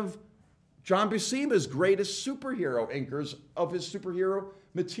as one of John Buscema's greatest superhero inkers of his superhero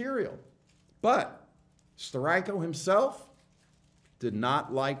material. But Steranko himself did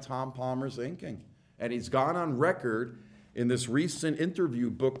not like Tom Palmer's inking. And he's gone on record in this recent interview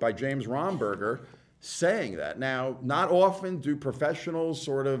book by James Romberger saying that. Now, not often do professionals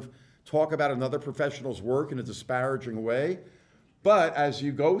sort of talk about another professional's work in a disparaging way, but as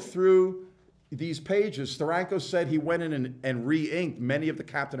you go through these pages, Steranko said he went in and re-inked many of the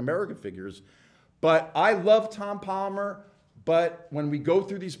Captain America figures. But I love Tom Palmer, but when we go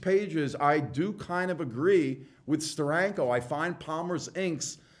through these pages, I do kind of agree with Steranko. I find Palmer's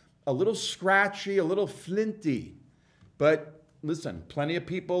inks a little scratchy, a little flinty. But listen, plenty of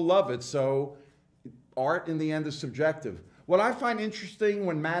people love it, so art in the end is subjective. What I find interesting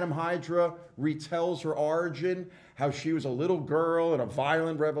when Madame Hydra retells her origin, how she was a little girl in a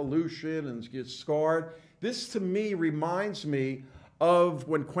violent revolution and gets scarred, this to me reminds me of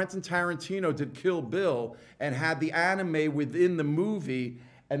when Quentin Tarantino did Kill Bill and had the anime within the movie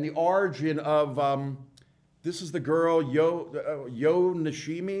and the origin of, this is the girl, Yo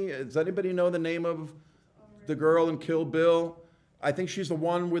Nishimi. Does anybody know the name of the girl in Kill Bill? I think she's the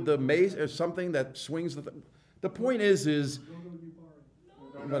one with the mace or something that swings the point is,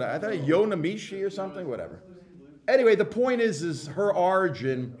 but I thought Yo Namishi or something, whatever. Anyway, the point is her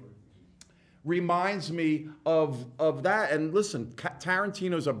origin reminds me of that. And listen,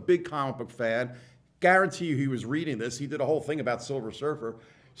 Tarantino's a big comic book fan. Guarantee you he was reading this. He did a whole thing about Silver Surfer.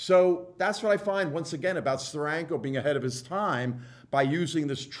 So that's what I find once again about Steranko being ahead of his time by using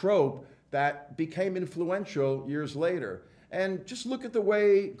this trope that became influential years later. And just look at the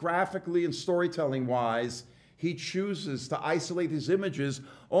way graphically and storytelling wise he chooses to isolate these images,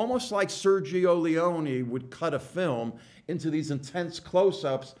 almost like Sergio Leone would cut a film into these intense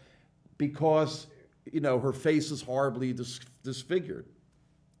close-ups because, you know, her face is horribly disfigured.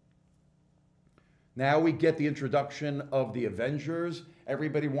 Now we get the introduction of the Avengers.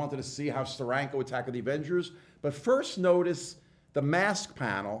 Everybody wanted to see how Steranko attacked the Avengers. But first notice the mask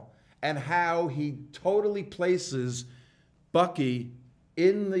panel and how he totally places Bucky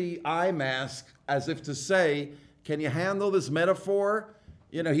in the eye mask as if to say, can you handle this metaphor?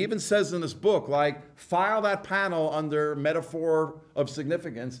 You know, he even says in this book, like, file that panel under metaphor of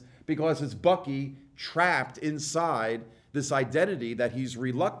significance because it's Bucky trapped inside this identity that he's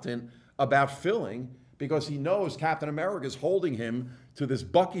reluctant about filling because he knows Captain America is holding him to this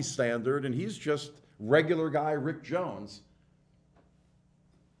Bucky standard and he's just regular guy Rick Jones.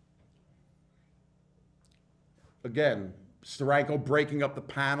 Again, Steranko breaking up the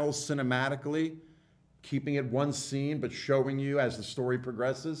panels cinematically, keeping it one scene but showing you as the story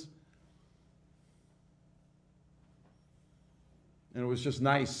progresses. And it was just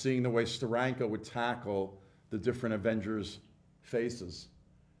nice seeing the way Steranko would tackle the different Avengers' faces.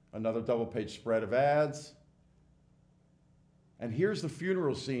 Another double-page spread of ads. And here's the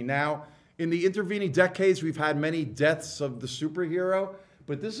funeral scene. Now, in the intervening decades, we've had many deaths of the superhero,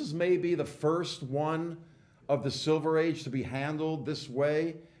 but this is maybe the first one of the Silver Age to be handled this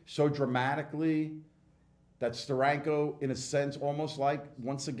way, so dramatically, that Steranko, in a sense, almost like,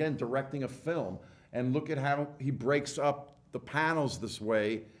 once again, directing a film. And look at how he breaks up the panels this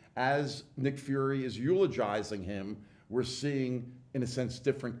way. As Nick Fury is eulogizing him, we're seeing, in a sense,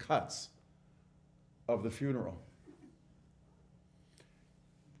 different cuts of the funeral.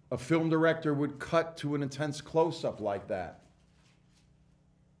 A film director would cut to an intense close-up like that.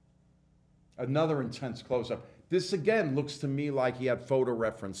 Another intense close-up. This, again, looks to me like he had photo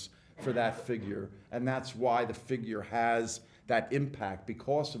reference for that figure, and that's why the figure has that impact,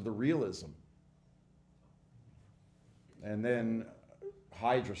 because of the realism. And then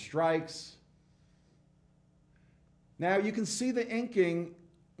Hydra strikes. Now, you can see the inking,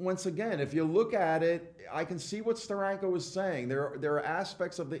 once again, if you look at it, I can see what Steranko was saying. There are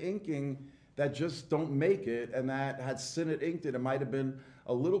aspects of the inking that just don't make it, and that had Sinnott inked it, it might have been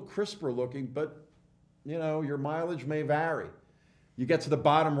a little crisper looking, but, you know, your mileage may vary. You get to the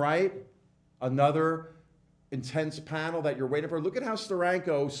bottom right, another intense panel that you're waiting for. Look at how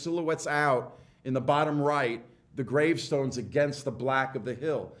Steranko silhouettes out in the bottom right, the gravestones against the black of the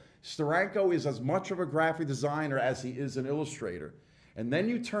hill. Steranko is as much of a graphic designer as he is an illustrator. And then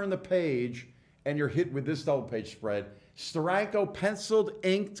you turn the page and you're hit with this double page spread. Steranko penciled,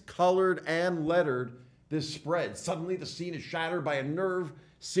 inked, colored, and lettered this spread. Suddenly the scene is shattered by a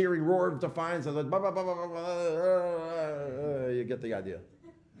nerve-searing roar of defiance. You get the idea.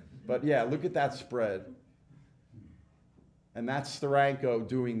 But yeah, look at that spread. And that's Steranko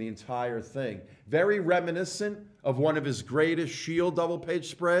doing the entire thing. Very reminiscent of one of his greatest Shield double-page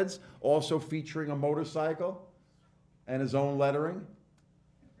spreads, also featuring a motorcycle and his own lettering.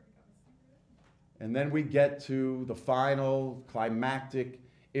 And then we get to the final climactic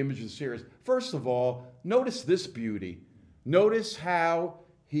image of the series. First of all, notice this beauty. Notice how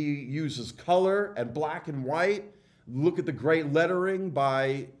he uses color and black and white. Look at the great lettering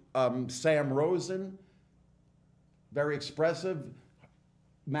by Sam Rosen. Very expressive.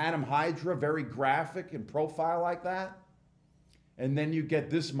 Madame Hydra, very graphic in profile like that. And then you get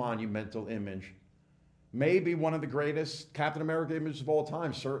this monumental image. Maybe one of the greatest Captain America images of all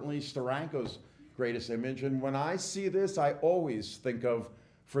time, certainly Steranko's greatest image. And when I see this, I always think of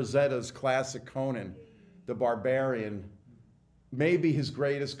Frazetta's classic Conan, the Barbarian. Maybe his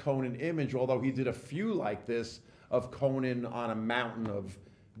greatest Conan image, although he did a few like this of Conan on a mountain of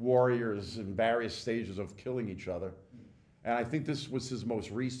warriors in various stages of killing each other. And I think this was his most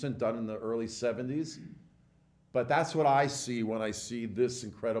recent, done in the early 70s. But that's what I see when I see this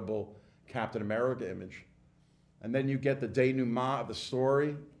incredible Captain America image. And then you get the denouement of the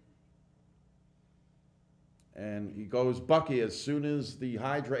story. And he goes, Bucky, as soon as the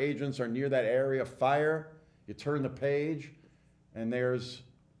Hydra agents are near that area, fire. You turn the page, and there's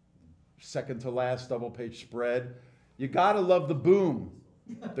second to last double page spread. You gotta love the boom,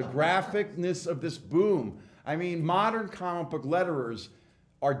 the graphicness of this boom. I mean, modern comic book letterers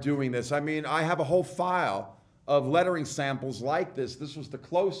are doing this. I mean, I have a whole file of lettering samples like this. This was the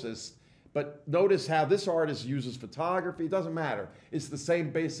closest, but notice how this artist uses photography. It doesn't matter. It's the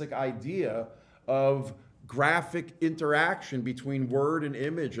same basic idea of graphic interaction between word and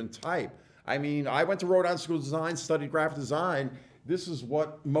image and type. I mean, I went to Rhode Island School of Design, studied graphic design. This is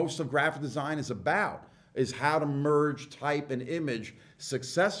what most of graphic design is about, is how to merge type and image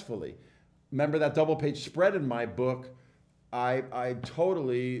successfully. Remember that double page spread in my book? I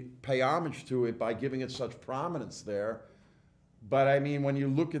totally pay homage to it by giving it such prominence there. But I mean, when you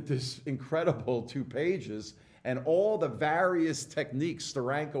look at this incredible 2 pages and all the various techniques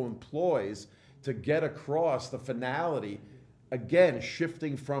Steranko employs to get across the finality, again,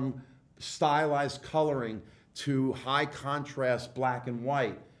 shifting from stylized coloring to high contrast black and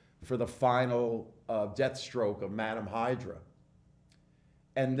white for the final death stroke of Madam Hydra.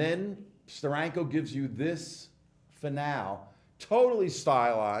 And then Steranko gives you this finale, totally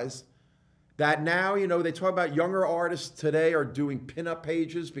stylized, that now, you know, they talk about younger artists today are doing pinup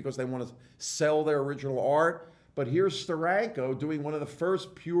pages because they want to sell their original art. But here's Steranko doing one of the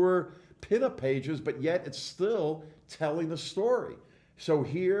first pure pinup pages, but yet it's still telling the story. So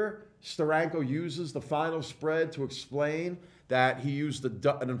here, Steranko uses the final spread to explain that he used an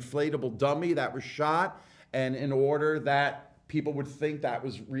inflatable dummy that was shot, and in order that people would think that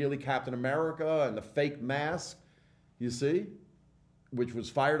was really Captain America, and the fake mask, you see, which was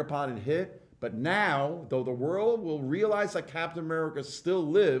fired upon and hit. But now, though the world will realize that Captain America still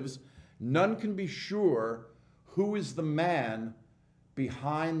lives, none can be sure who is the man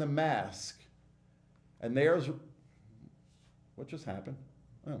behind the mask. And there's, what just happened?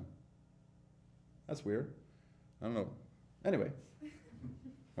 Oh, that's weird. I don't know. Anyway,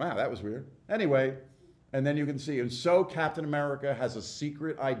 wow, that was weird. Anyway, and then you can see, and so Captain America has a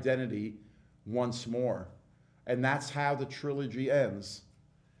secret identity once more. And that's how the trilogy ends.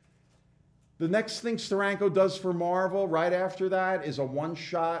 The next thing Steranko does for Marvel right after that is a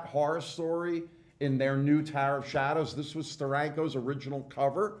one-shot horror story in their new Tower of Shadows. This was Steranko's original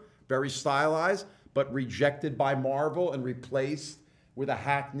cover, very stylized, but rejected by Marvel and replaced with a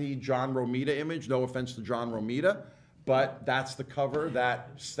hackneyed John Romita image. No offense to John Romita, but that's the cover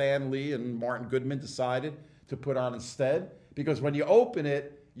that Stan Lee and Martin Goodman decided to put on instead. Because when you open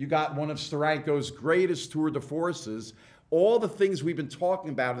it, you got one of Steranko's greatest tour de forces. All the things we've been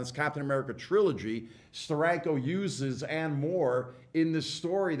talking about in this Captain America trilogy, Steranko uses and more in this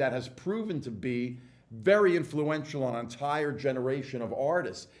story that has proven to be very influential on an entire generation of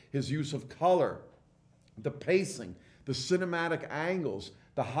artists. His use of color, the pacing, the cinematic angles,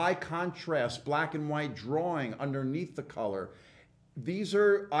 the high contrast black and white drawing underneath the color. These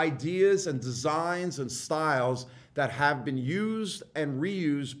are ideas and designs and styles that have been used and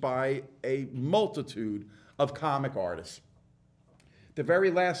reused by a multitude of comic artists. The very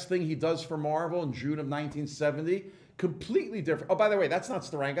last thing he does for Marvel in June of 1970, completely different. Oh, by the way, that's not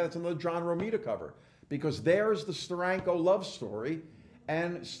Steranko, that's another John Romita cover, because there's the Steranko love story,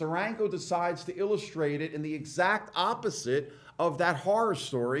 and Steranko decides to illustrate it in the exact opposite of that horror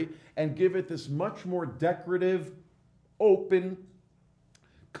story and give it this much more decorative, open,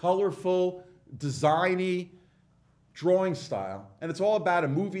 colorful, designy drawing style. And it's all about a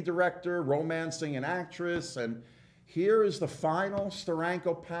movie director romancing an actress. And here is the final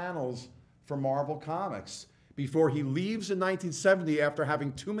Steranko panels for Marvel Comics before he leaves in 1970 after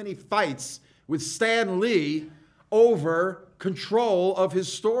having too many fights with Stan Lee over control of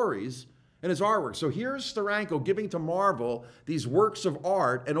his stories and his artwork. So here's Steranko giving to Marvel these works of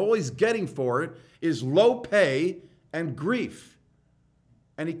art, and all he's getting for it is low pay and grief.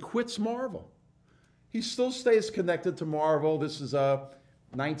 And he quits Marvel. He still stays connected to Marvel. This is a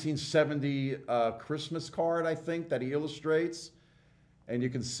 1970 Christmas card, I think, that he illustrates. And you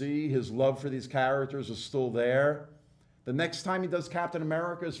can see his love for these characters is still there. The next time he does Captain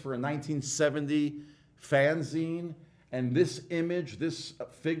America is for a 1970 fanzine. And this image, this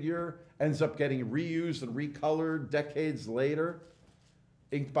figure, ends up getting reused and recolored decades later.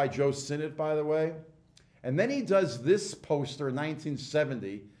 Inked by Joe Sinnott, by the way. And then he does this poster in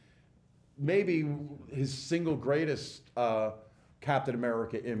 1970, maybe his single greatest Captain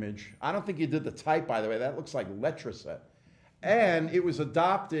America image. I don't think he did the type, by the way. That looks like Letraset. And it was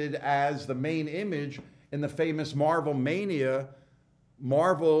adopted as the main image in the famous Marvel Mania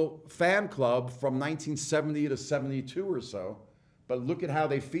Marvel fan club from 1970 to 72 or so. But look at how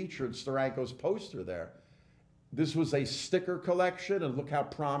they featured Steranko's poster there. This was a sticker collection, and look how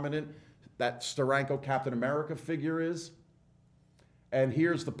prominent that Steranko Captain America figure is. And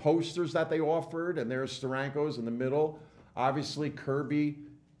here's the posters that they offered, and there's Steranko's in the middle. Obviously, Kirby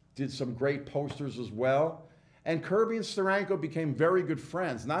did some great posters as well. And Kirby and Steranko became very good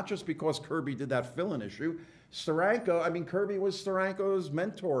friends, not just because Kirby did that fill-in issue. Kirby was Steranko's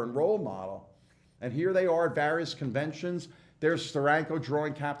mentor and role model. And here they are at various conventions. There's Steranko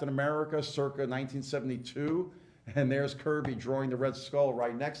drawing Captain America circa 1972, and there's Kirby drawing the Red Skull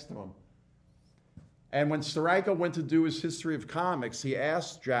right next to him. And when Steranko went to do his History of Comics, he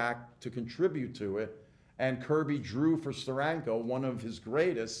asked Jack to contribute to it, and Kirby drew for Steranko one of his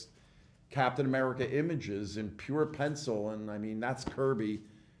greatest Captain America images in pure pencil, and I mean, that's Kirby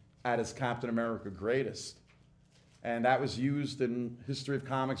at his Captain America greatest. And that was used in History of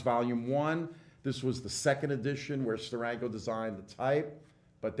Comics Volume 1. This was the second edition where Steranko designed the type,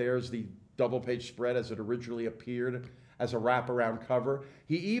 but there's the double-page spread as it originally appeared as a wraparound cover.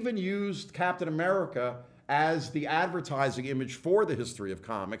 He even used Captain America as the advertising image for the History of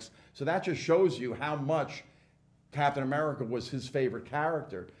Comics, so that just shows you how much Captain America was his favorite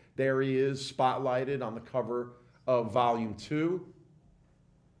character. There he is, spotlighted on the cover of Volume 2.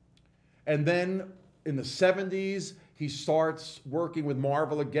 And then in the 70s, he starts working with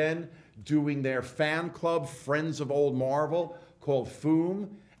Marvel again, doing their fan club, Friends of Old Marvel, called FOOM,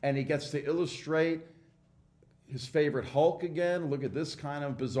 and he gets to illustrate his favorite Hulk again. Look at this kind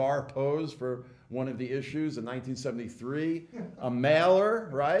of bizarre pose for one of the issues in 1973. A mailer,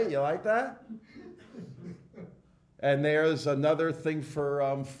 right? You like that? And there's another thing for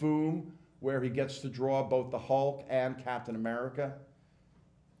FOOM, where he gets to draw both the Hulk and Captain America.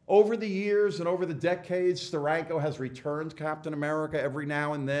 Over the years and over the decades, Steranko has returned Captain America every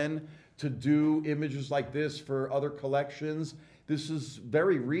now and then to do images like this for other collections. This is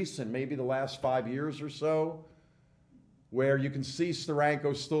very recent, maybe the last 5 years or so, where you can see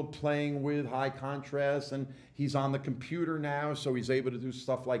Steranko still playing with high contrast, and he's on the computer now, so he's able to do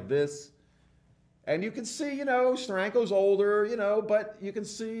stuff like this. And you can see, Steranko's older, but you can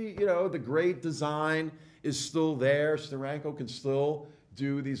see, the great design is still there. Steranko can still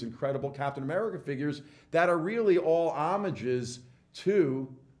do these incredible Captain America figures that are really all homages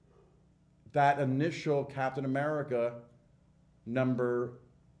to that initial Captain America number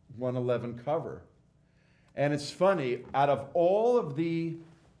 111 cover. And it's funny, out of all of the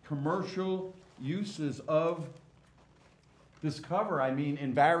commercial uses of this cover, I mean,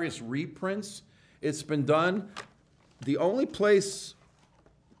 in various reprints, it's been done. The only place,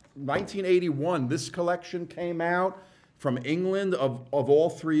 1981, this collection came out from England of all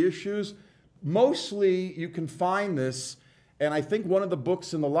 3 issues. Mostly you can find this, and I think one of the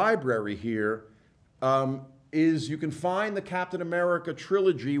books in the library here is you can find the Captain America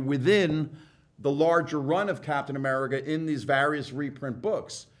trilogy within the larger run of Captain America in these various reprint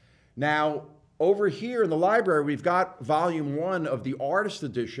books. Now, over here in the library, we've got Volume 1 of the artist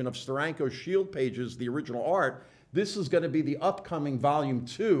edition of Steranko's Shield pages, the original art. This is going to be the upcoming Volume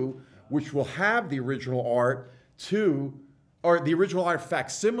 2, which will have the original art the original art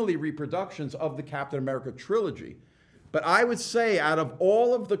facsimile reproductions of the Captain America trilogy. But I would say out of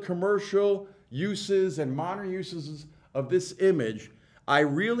all of the commercial uses and modern uses of this image, I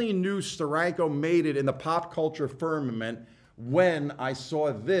really knew Steranko made it in the pop culture firmament when I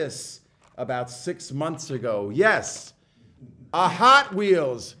saw this about 6 months ago. Yes, a Hot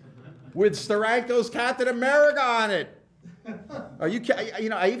Wheels with Steranko's Captain America on it. I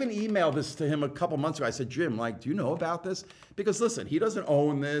even emailed this to him a couple months ago. I said, Jim, do you know about this? Because listen, he doesn't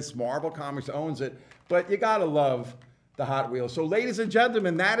own this. Marvel Comics owns it, but you gotta love the Hot Wheels. So ladies and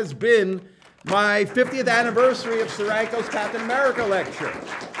gentlemen, that has been my 50th anniversary of Steranko's Captain America lecture.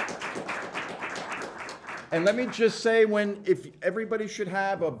 And let me just say, if everybody should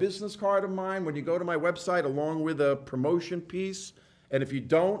have a business card of mine when you go to my website along with a promotion piece. And if you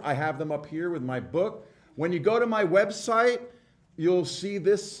don't, I have them up here with my book. When you go to my website, you'll see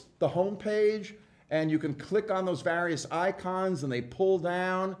the home page, and you can click on those various icons and they pull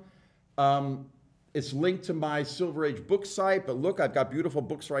down. It's linked to my Silver Age book site, but look, I've got beautiful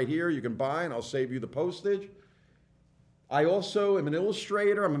books right here you can buy, and I'll save you the postage. I also am an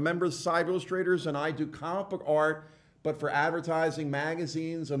illustrator. I'm a member of the Side Illustrators, and I do comic book art, but for advertising,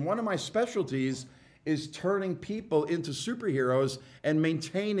 magazines. And one of my specialties is turning people into superheroes and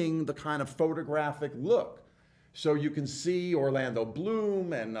maintaining the kind of photographic look. So you can see Orlando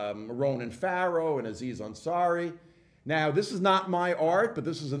Bloom and Ronan Farrow and Aziz Ansari. Now, this is not my art, but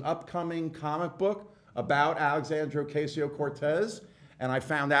this is an upcoming comic book about Alexandria Ocasio-Cortez. And I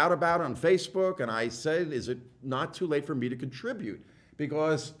found out about it on Facebook, and I said, is it not too late for me to contribute?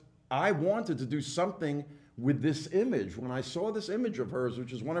 Because I wanted to do something with this image. When I saw this image of hers,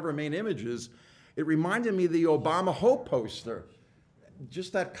 which is one of her main images, it reminded me of the Obama Hope poster.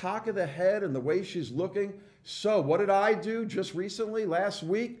 Just that cock of the head and the way she's looking. So what did I do just recently, last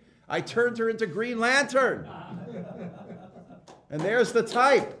week? I turned her into Green Lantern. And there's the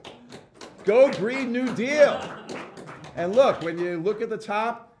type. Go Green New Deal. And look, when you look at the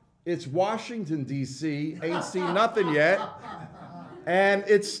top, it's Washington, D.C. Ain't seen nothing yet. And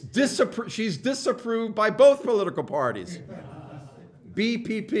it's she's disapproved by both political parties.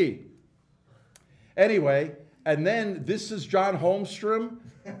 BPP. Anyway, and then this is John Holmstrom,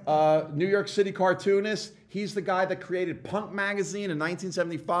 New York City cartoonist. He's the guy that created Punk magazine in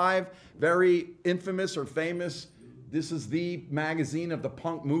 1975. Very infamous or famous. This is the magazine of the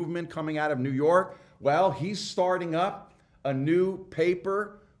punk movement coming out of New York. Well, he's starting up a new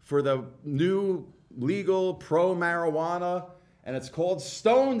paper for the new legal pro-marijuana, and it's called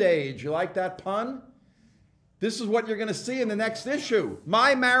Stoned Age. You like that pun? This is what you're going to see in the next issue.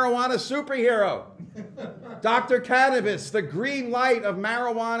 My marijuana superhero. Dr. Cannabis, the green light of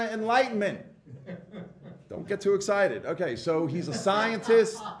marijuana enlightenment. Don't get too excited. Okay, so he's a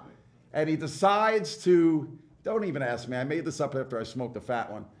scientist, and he decides to, don't even ask me. I made this up after I smoked a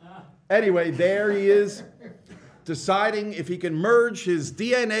fat one. Anyway, there he is, deciding if he can merge his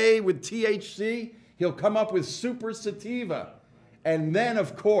DNA with THC, he'll come up with super sativa. And then,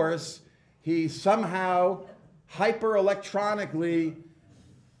 of course, he somehow hyper-electronically,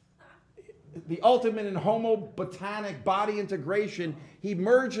 the ultimate in homobotanic body integration, he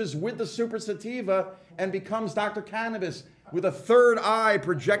merges with the super sativa and becomes Dr. Cannabis with a third eye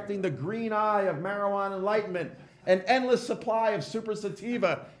projecting the green eye of marijuana enlightenment, an endless supply of super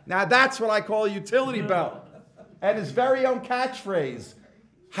sativa. Now that's what I call a utility belt. And his very own catchphrase,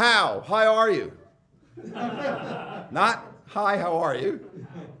 how are you? Not, hi, how are you?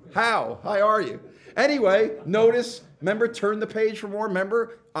 How are you? Anyway, notice, remember, turn the page for more.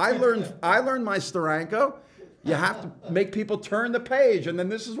 Remember, I learned my Steranko. You have to make people turn the page, and then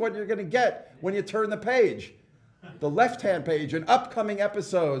this is what you're going to get when you turn the page. The left-hand page in upcoming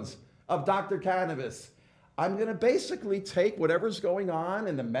episodes of Dr. Cannabis. I'm going to basically take whatever's going on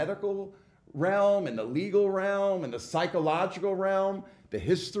in the medical realm, in the legal realm, in the psychological realm, the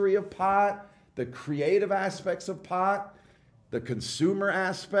history of pot, the creative aspects of pot, the consumer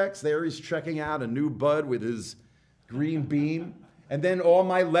aspects. There he's checking out a new bud with his green beam. And then all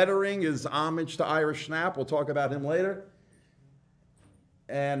my lettering is homage to Irish Snap. We'll talk about him later.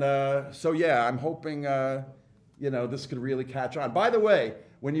 And so, yeah, I'm hoping, this could really catch on. By the way,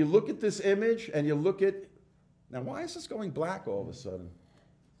 when you look at this image and you look at, now why is this going black all of a sudden?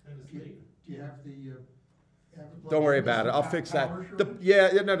 Do you have the... Don't worry about it. I'll fix that.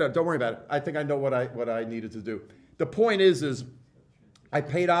 No, don't worry about it. I think I know what I needed to do. The point is I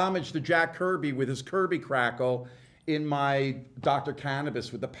paid homage to Jack Kirby with his Kirby crackle in my Dr.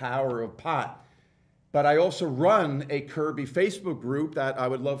 Cannabis with the power of pot. But I also run a Kirby Facebook group that I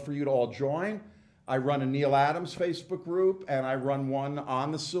would love for you to all join. I run a Neil Adams Facebook group, and I run one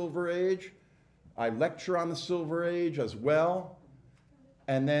on the Silver Age. I lecture on the Silver Age as well.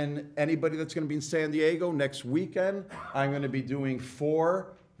 And then anybody that's going to be in San Diego next weekend, I'm going to be doing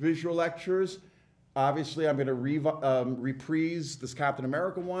 4 visual lectures. Obviously, I'm going to reprise this Captain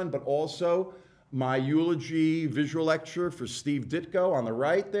America one, but also my eulogy visual lecture for Steve Ditko on the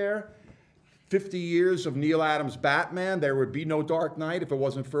right there. 50 years of Neil Adams' Batman. There would be no Dark Knight if it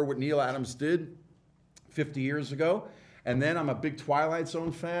wasn't for what Neil Adams did 50 years ago. And then I'm a big Twilight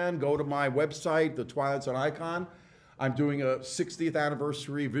Zone fan. Go to my website, the Twilight Zone Icon. I'm doing a 60th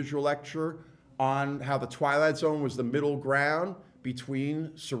anniversary visual lecture on how the Twilight Zone was the middle ground between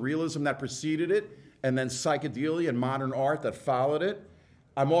surrealism that preceded it and then psychedelia and modern art that followed it.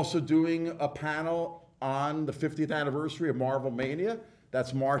 I'm also doing a panel on the 50th anniversary of Marvel Mania.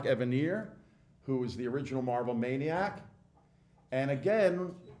 That's Mark Evanier, who was the original Marvel Maniac. And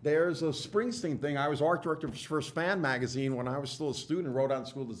again, there's a Springsteen thing. I was art director for his first fan magazine when I was still a student in Rhode Island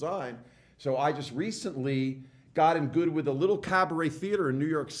School of Design. So I just recently got in good with a little cabaret theater in New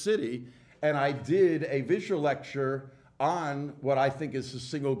York City, and I did a visual lecture on what I think is the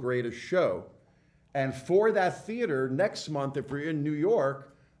single greatest show. And for that theater, next month, if we're in New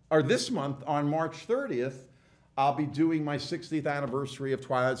York, or this month on March 30th, I'll be doing my 60th anniversary of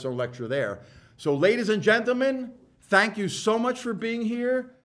Twilight Zone lecture there. So ladies and gentlemen, thank you so much for being here.